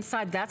on the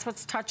inside. That's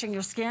what's touching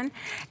your skin.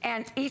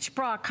 And each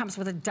bra comes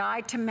with a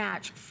dyed to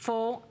match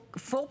full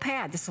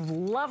pad, this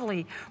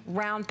lovely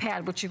round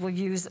pad, which you will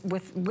use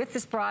with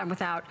this bra and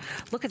without.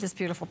 Look at this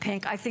beautiful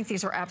pink. I think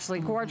these are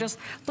absolutely gorgeous.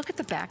 Look at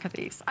the back of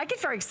these. I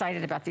get very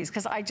excited about these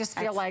because I just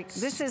feel like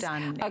this is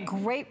a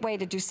great way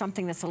to do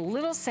something that's a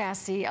little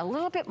sassy, a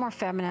little bit more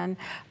feminine,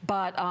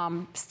 but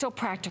still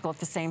practical at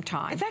the same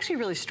time. It's actually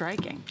really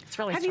striking. It's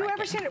really striking. Have you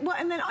ever seen it? Well,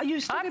 and then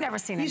you still I've never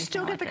seen it. You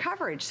still get the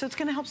coverage, so it's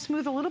going to help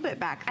smooth a little bit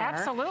back there.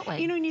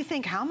 Absolutely. You know, and you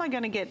think, how am I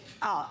going to get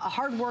a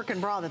hard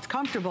working bra that's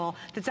comfortable,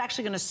 that's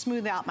actually going to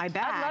smooth out my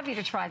back? I'd love you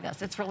to try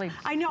this. It's really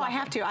I know, lovely. I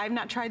have to. I have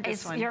not tried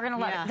this one. You're going to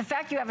love it. The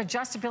fact you have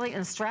adjustability in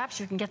the straps,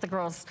 you can get the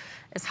girls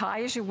as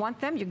high as you want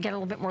them. You can get a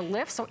little bit more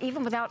lift. So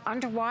even without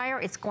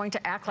underwire, it's going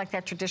to act like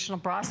that traditional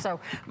bra. So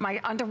my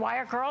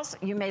underwire girls,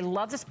 you may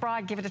love this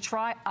bra. Give it a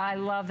try. I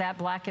love that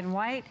black and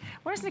white.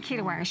 What is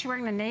Nikita wearing? Is she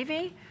wearing the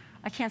navy?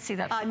 I can't see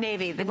that.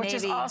 Navy, which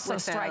is also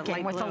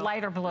striking with the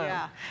lighter blue.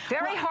 Yeah.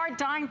 Very hard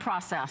dyeing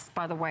process,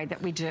 by the way,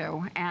 that we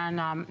do.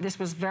 And this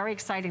was very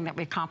exciting that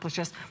we accomplished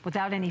this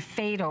without any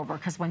fade over,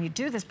 because when you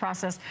do this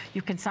process,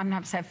 you can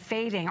sometimes have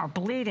fading or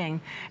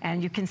bleeding,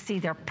 and you can see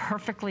they're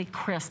perfectly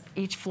crisp,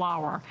 each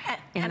flower.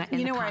 And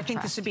you know where I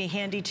think this would be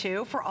handy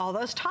too? For all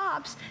those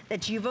tops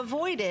that you've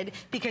avoided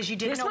because you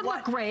didn't know what.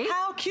 Look great.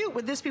 How cute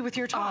would this be with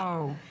your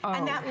top?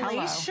 And that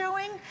lace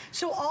showing.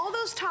 So all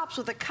those tops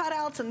with the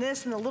cutouts and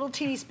this and the little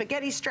teeny spaghetti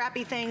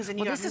strappy things, and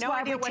you have no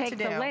idea what to do.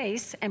 This is why we take the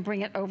lace and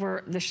bring it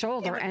over the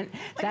shoulder, and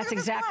that's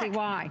exactly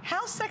why.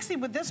 How sexy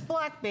would this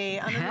black be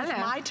underneath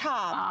my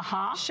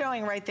top,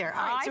 showing right there?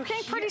 All right, I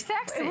think pretty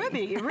sexy. It would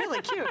be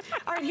really cute.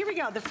 All right, here we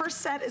go. The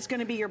first set is going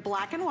to be your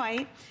black and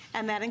white,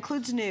 and that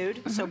includes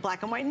nude, so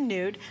black and white and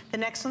nude. The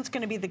next one's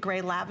going to be the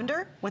gray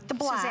lavender with the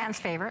black. Suzanne's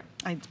favorite.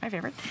 It's my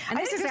favorite. And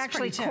this is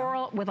actually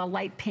coral with a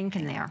light pink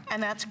in there.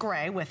 And that's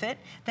gray with it.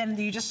 Then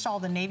you just saw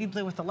the navy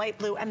blue with the light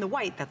blue and the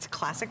white. That's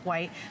classic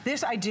white.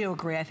 This, I do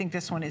agree. I think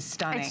this one is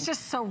stunning. It's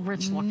just so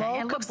rich looking.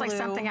 It looks like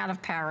something out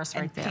of Paris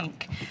right there.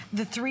 Pink.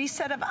 The 3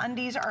 set of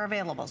undies are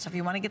available. So if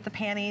you want to get the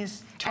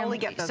panties, totally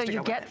get those. So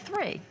you get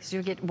 3. So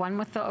you get 1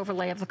 with the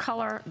overlay of the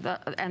color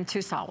and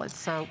 2 solids.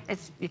 So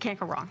you can't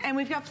go wrong. And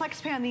we've got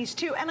flex pay on these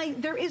too. And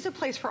there is a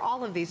place for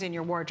all of these in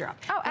your wardrobe.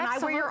 Oh, absolutely. And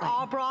I wear your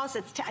all bras.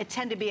 I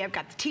tend to be, I've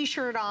got the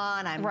t-shirt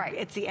on.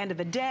 It's the end of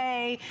the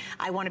day.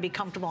 I want to be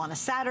comfortable on a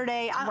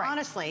Saturday.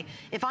 Honestly,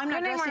 if I'm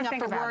not dressing up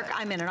for work,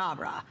 I'm in an all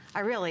bra. I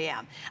really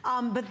am.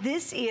 But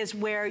this is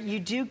where you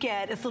do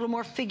get, it's a little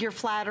more figure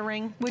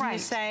flattering, wouldn't you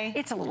say?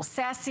 It's a little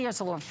sassy. It's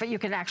a little, you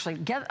can actually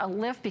get a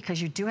lift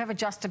because you do have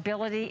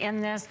adjustability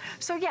in this.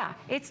 So yeah,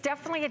 it's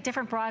definitely a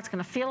different bra. It's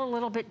going to feel a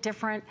little bit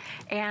different,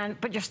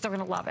 but you're still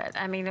going to love it.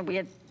 I mean, we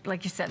had,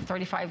 like you said,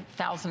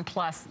 35,000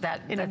 plus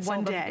that in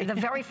one day. The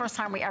very first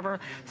time we ever,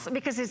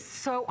 because it's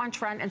so on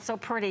trend and so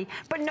pretty,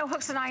 but no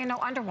hooks and eye and no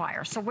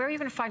underwire. So where are you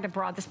going to find a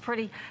bra this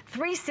pretty?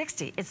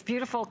 360. It's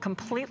beautiful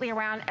completely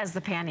around as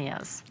the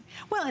panty is.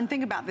 Well, and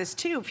think about this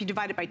too. If you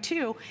divide it by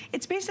 2,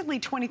 it's basically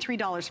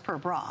 $23 per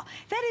bra.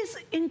 That is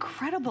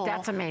incredible.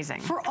 That's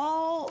amazing. For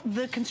all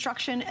the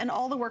construction and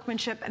all the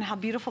workmanship and how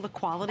beautiful the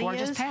quality is.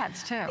 Gorgeous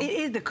pads too. It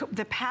is.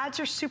 The pads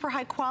are super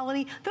high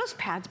quality. Those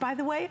pads, by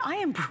the way, I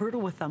am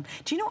brutal with them.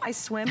 Do you know I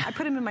swim? I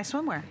put them in my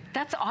swimwear.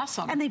 That's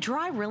awesome. And they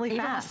dry really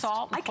fast. Even the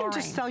salt and I can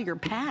just sell your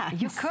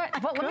pads. You could.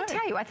 Well, let me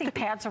tell you, I think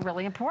pads are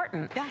really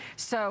important. Yeah.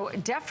 So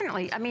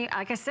definitely, I mean,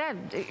 like I said,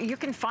 you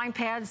can find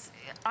pads.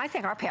 I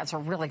think our pads are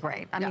really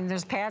great. I mean,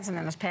 there's pads and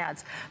then there's pads.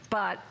 pads,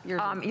 but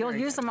you'll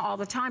use them all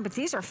the time. But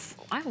these are,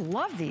 I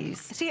love these.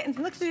 See, and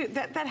look,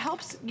 that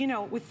helps, you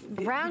know, with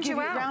round you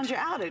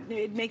out.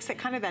 It makes it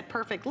kind of that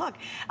perfect look.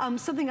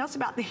 Something else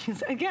about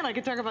these, again, I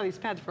could talk about these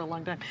pads for a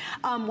long time.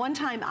 One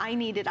time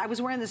I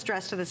was wearing this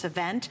dress to this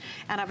event,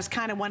 and I was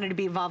kind of wanting to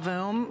be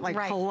vavoom, like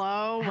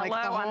hello, like the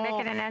whole, I'm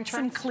making an entrance.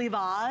 Some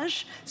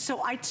cleavage.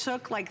 So I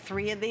took like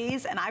 3 of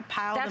these and I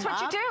piled them up.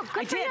 That's what you do.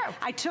 Good for you.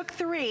 I took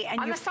 3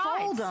 and you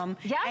fold them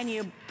and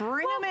you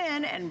bring them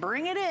in and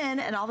bring it in,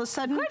 and all of a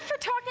sudden. Good for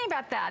talking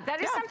about that.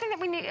 That is something that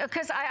we need,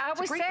 because I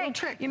always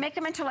say you make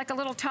them into like a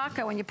little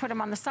taco and you put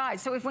them on the side.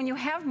 So when you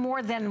have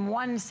more than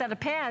one set of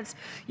pads,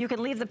 you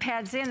can leave the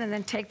pads in and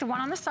then take the one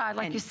on the side,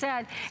 like you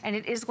said, and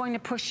it is going to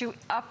push you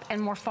up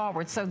and more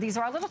forward. So these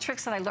are little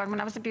tricks that I learned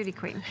when I was a beauty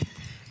queen.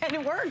 And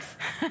it works.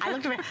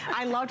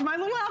 I loved my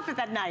little outfit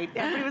that night.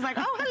 Everybody was like,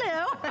 oh,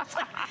 hello.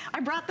 I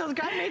brought those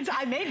guys.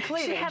 I made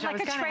cleavage. She had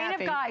like a train of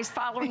guys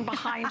following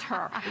behind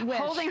her,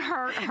 holding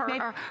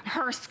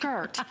her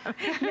skirt.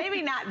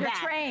 Maybe not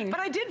that. Train. But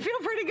I did feel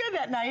pretty good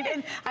that night.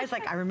 And I was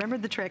like, I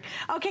remembered the trick.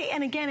 Okay,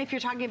 and again, if you're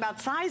talking about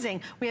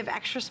sizing, we have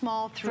extra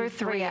small through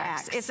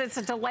 3X. It's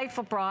a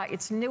delightful bra.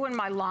 It's new in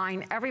my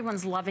line.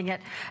 Everyone's loving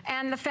it.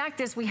 And the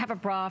fact is, we have a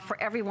bra for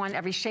everyone,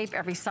 every shape,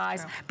 every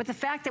size. True. But the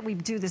fact that we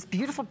do this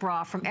beautiful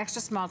bra from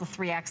extra small to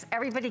 3X,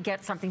 everybody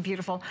gets something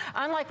beautiful.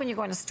 Unlike when you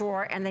go in a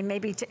store and they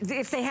maybe,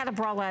 if they had a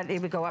bralette, it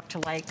would go up to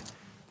like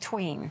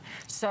tween.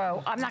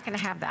 So I'm not going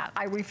to have that.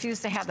 I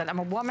refuse to have that. I'm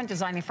a woman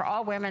designing for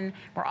all women.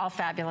 We're all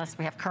fabulous.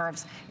 We have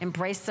curves.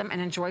 Embrace them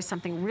and enjoy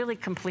something really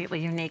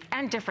completely unique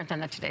and different than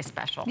the Today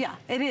Special. Yeah,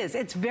 it is.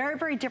 It's very,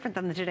 very different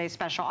than the Today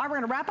Special. All right, we're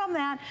going to wrap on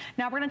that.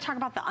 Now we're going to talk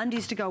about the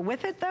undies to go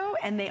with it, though,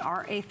 and they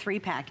are a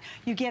 3-pack.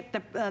 You get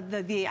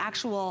the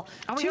actual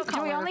 2-color.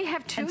 Do we only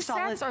have 2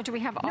 sets, or do we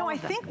have all of them? No, I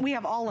think we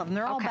have all of them.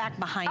 They're all back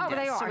behind us. Oh,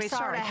 they are. So we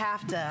sort of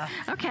have to.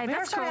 Okay,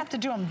 that's cool. We have to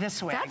do them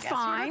this way. That's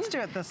fine. Let's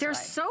do it this way. They're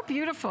so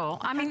beautiful.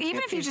 I mean,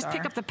 even if you just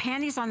pick up the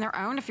panties on their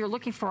own, if you're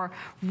looking for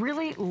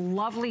really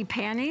lovely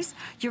panties,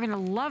 you're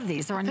going to love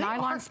these. They're a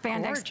nylon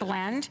spandex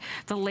blend.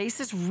 The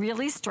lace is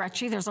really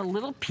stretchy. There's a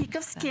little peak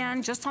of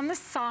skin just on the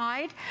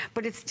side,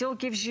 but it still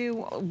gives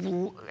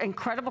you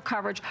incredible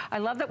coverage. I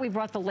love that we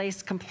brought the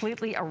lace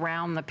completely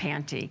around the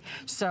panty.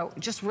 So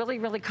just really,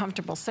 really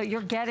comfortable. So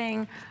you're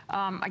getting,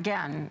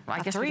 again,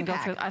 I guess we can go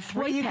through a 3-pack.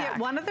 Well, you get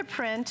one of the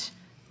print,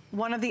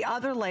 one of the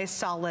other lace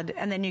solid,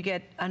 and then you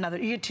get another,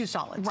 you get 2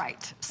 solids.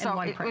 Right, so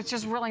it's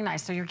just really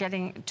nice. So you're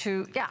getting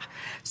 2,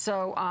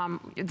 So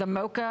the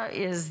mocha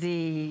is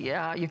the,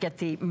 you get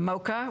the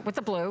mocha with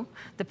the blue,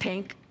 the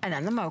pink, and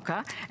then the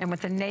mocha. And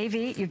with the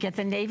navy, you get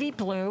the navy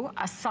blue,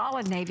 a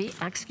solid navy,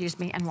 excuse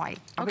me, and white.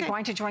 Are we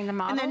going to join the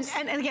models?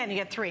 And again, you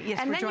get 3. Yes,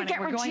 and then you get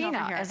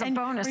Regina as a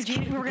bonus.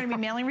 Regina, we're going to be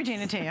mailing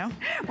Regina to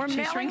you.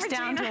 She shrinks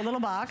down to a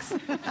little box. You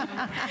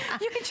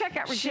can check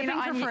out Regina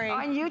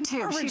on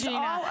YouTube. She's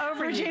all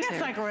over YouTube. Regina's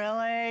like,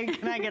 really?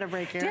 Can I get a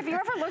break here? Have you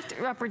ever looked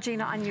up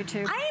Regina on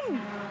YouTube?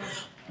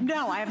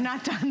 No, I have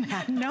not done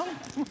that. No.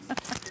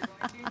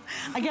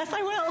 I guess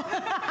I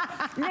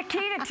will.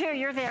 Nikita, too.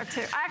 You're there,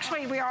 too.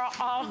 Actually, we are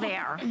all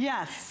there.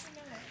 Yes.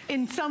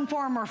 In some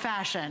form or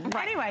fashion.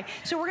 Right. Anyway,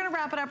 so we're going to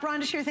wrap it up.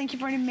 Rhonda Shear, thank you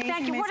for an amazing,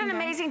 Thank you. What an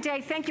amazing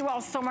day. Thank you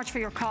all so much for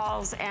your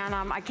calls, and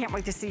I can't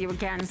wait to see you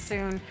again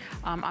soon.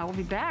 I will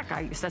be back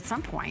at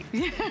some point.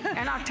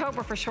 In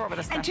October for sure, but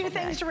a special And 2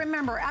 things to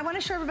remember. I want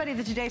to show everybody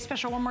the Today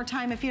Special one more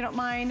time, if you don't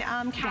mind,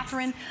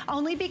 Catherine.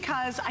 Only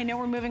because I know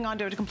we're moving on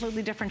to a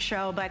completely different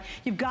show, but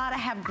you've got to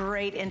have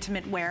great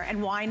intimate wear, and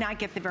why not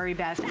get the very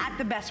best at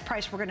the best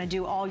price we're going to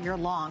do all year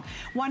long.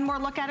 One more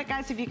look at it,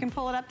 guys, if you can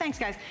pull it up. Thanks,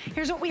 guys.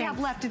 Here's what we have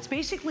left. It's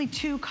basically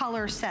 2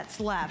 color sets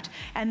left,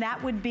 and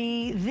that would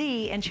be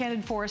the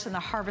Enchanted Forest and the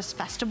Harvest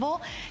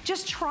Festival.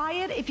 Just try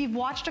it. If you've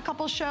watched a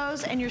couple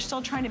shows and you're still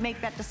trying to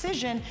make that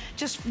decision,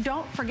 just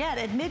don't forget,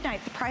 at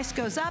midnight the price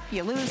goes up,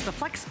 you lose the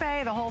flex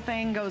pay, the whole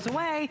thing goes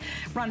away.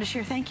 Rhonda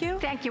Shear, thank you.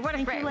 Thank you. What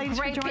a great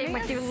being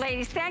with you,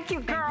 ladies. Thank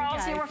you,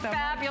 girls. You were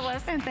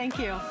fabulous. And thank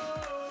you.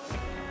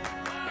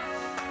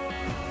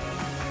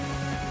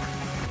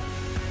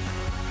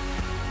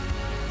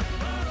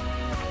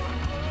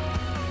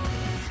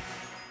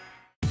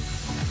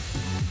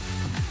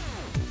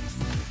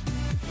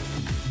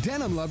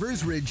 Denim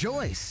lovers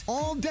rejoice.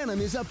 All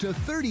denim is up to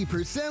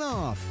 30%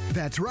 off.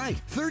 That's right,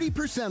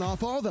 30%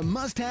 off all the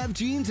must-have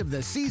jeans of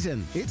the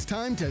season. It's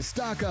time to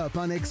stock up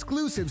on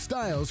exclusive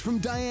styles from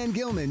Diane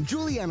Gilman,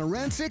 Juliana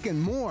Rancic, and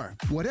more.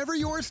 Whatever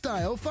your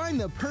style, find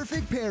the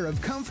perfect pair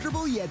of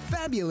comfortable yet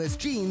fabulous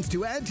jeans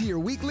to add to your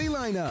weekly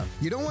lineup.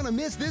 You don't want to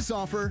miss this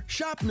offer.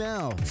 Shop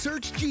now.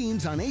 Search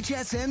jeans on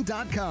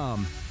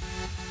hsn.com.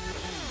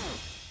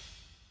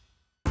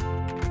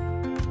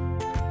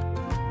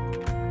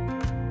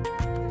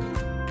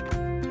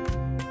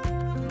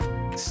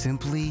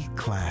 Simply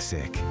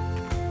classic.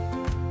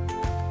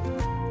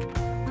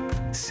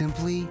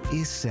 Simply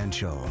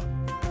essential.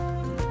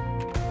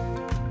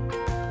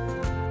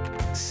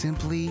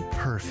 Simply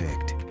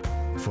perfect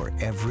for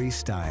every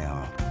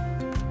style.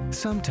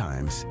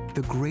 Sometimes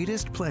the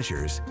greatest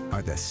pleasures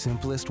are the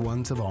simplest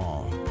ones of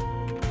all.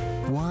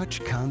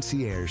 Watch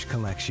Concierge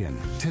Collection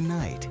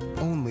tonight,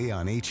 only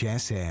on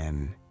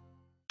HSN.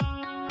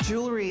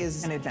 Jewelry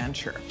is an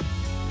adventure.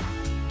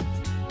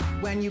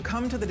 When you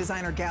come to the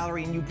designer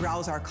gallery and you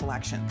browse our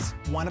collections,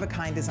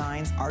 one-of-a-kind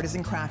designs,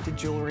 artisan crafted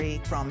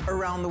jewelry from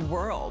around the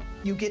world,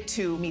 you get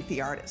to meet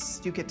the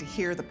artists. You get to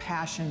hear the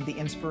passion, the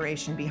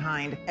inspiration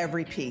behind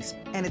every piece.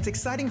 And it's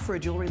exciting for a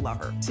jewelry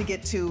lover to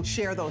get to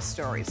share those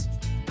stories.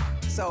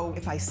 So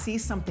if I see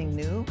something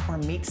new or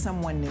meet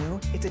someone new,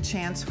 it's a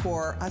chance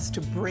for us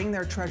to bring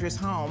their treasures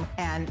home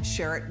and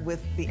share it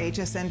with the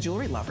HSN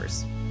jewelry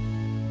lovers.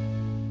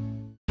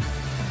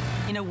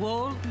 In a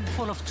world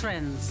full of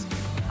trends,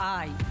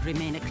 I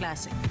remain a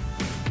classic.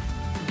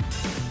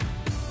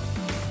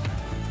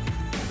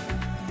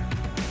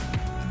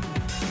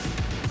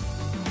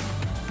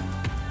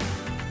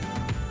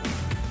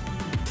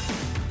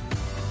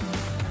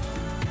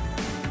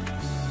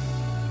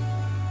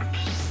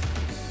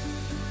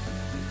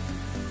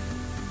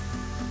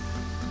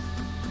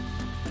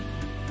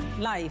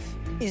 Life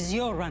is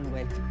your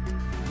runway.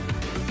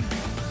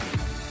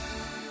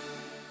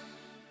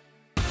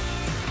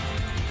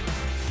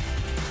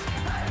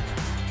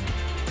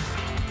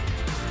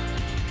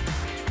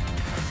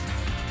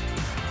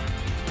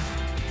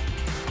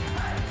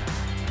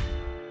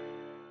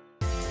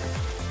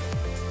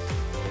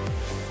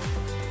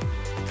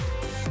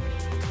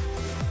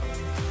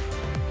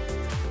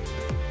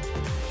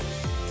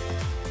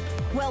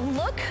 Well,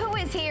 look who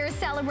is here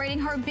celebrating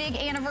her big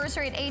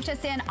anniversary at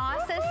HSN.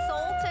 Asa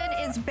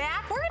Sultan is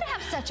back. We're going to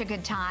have such a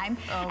good time.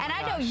 And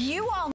I know you all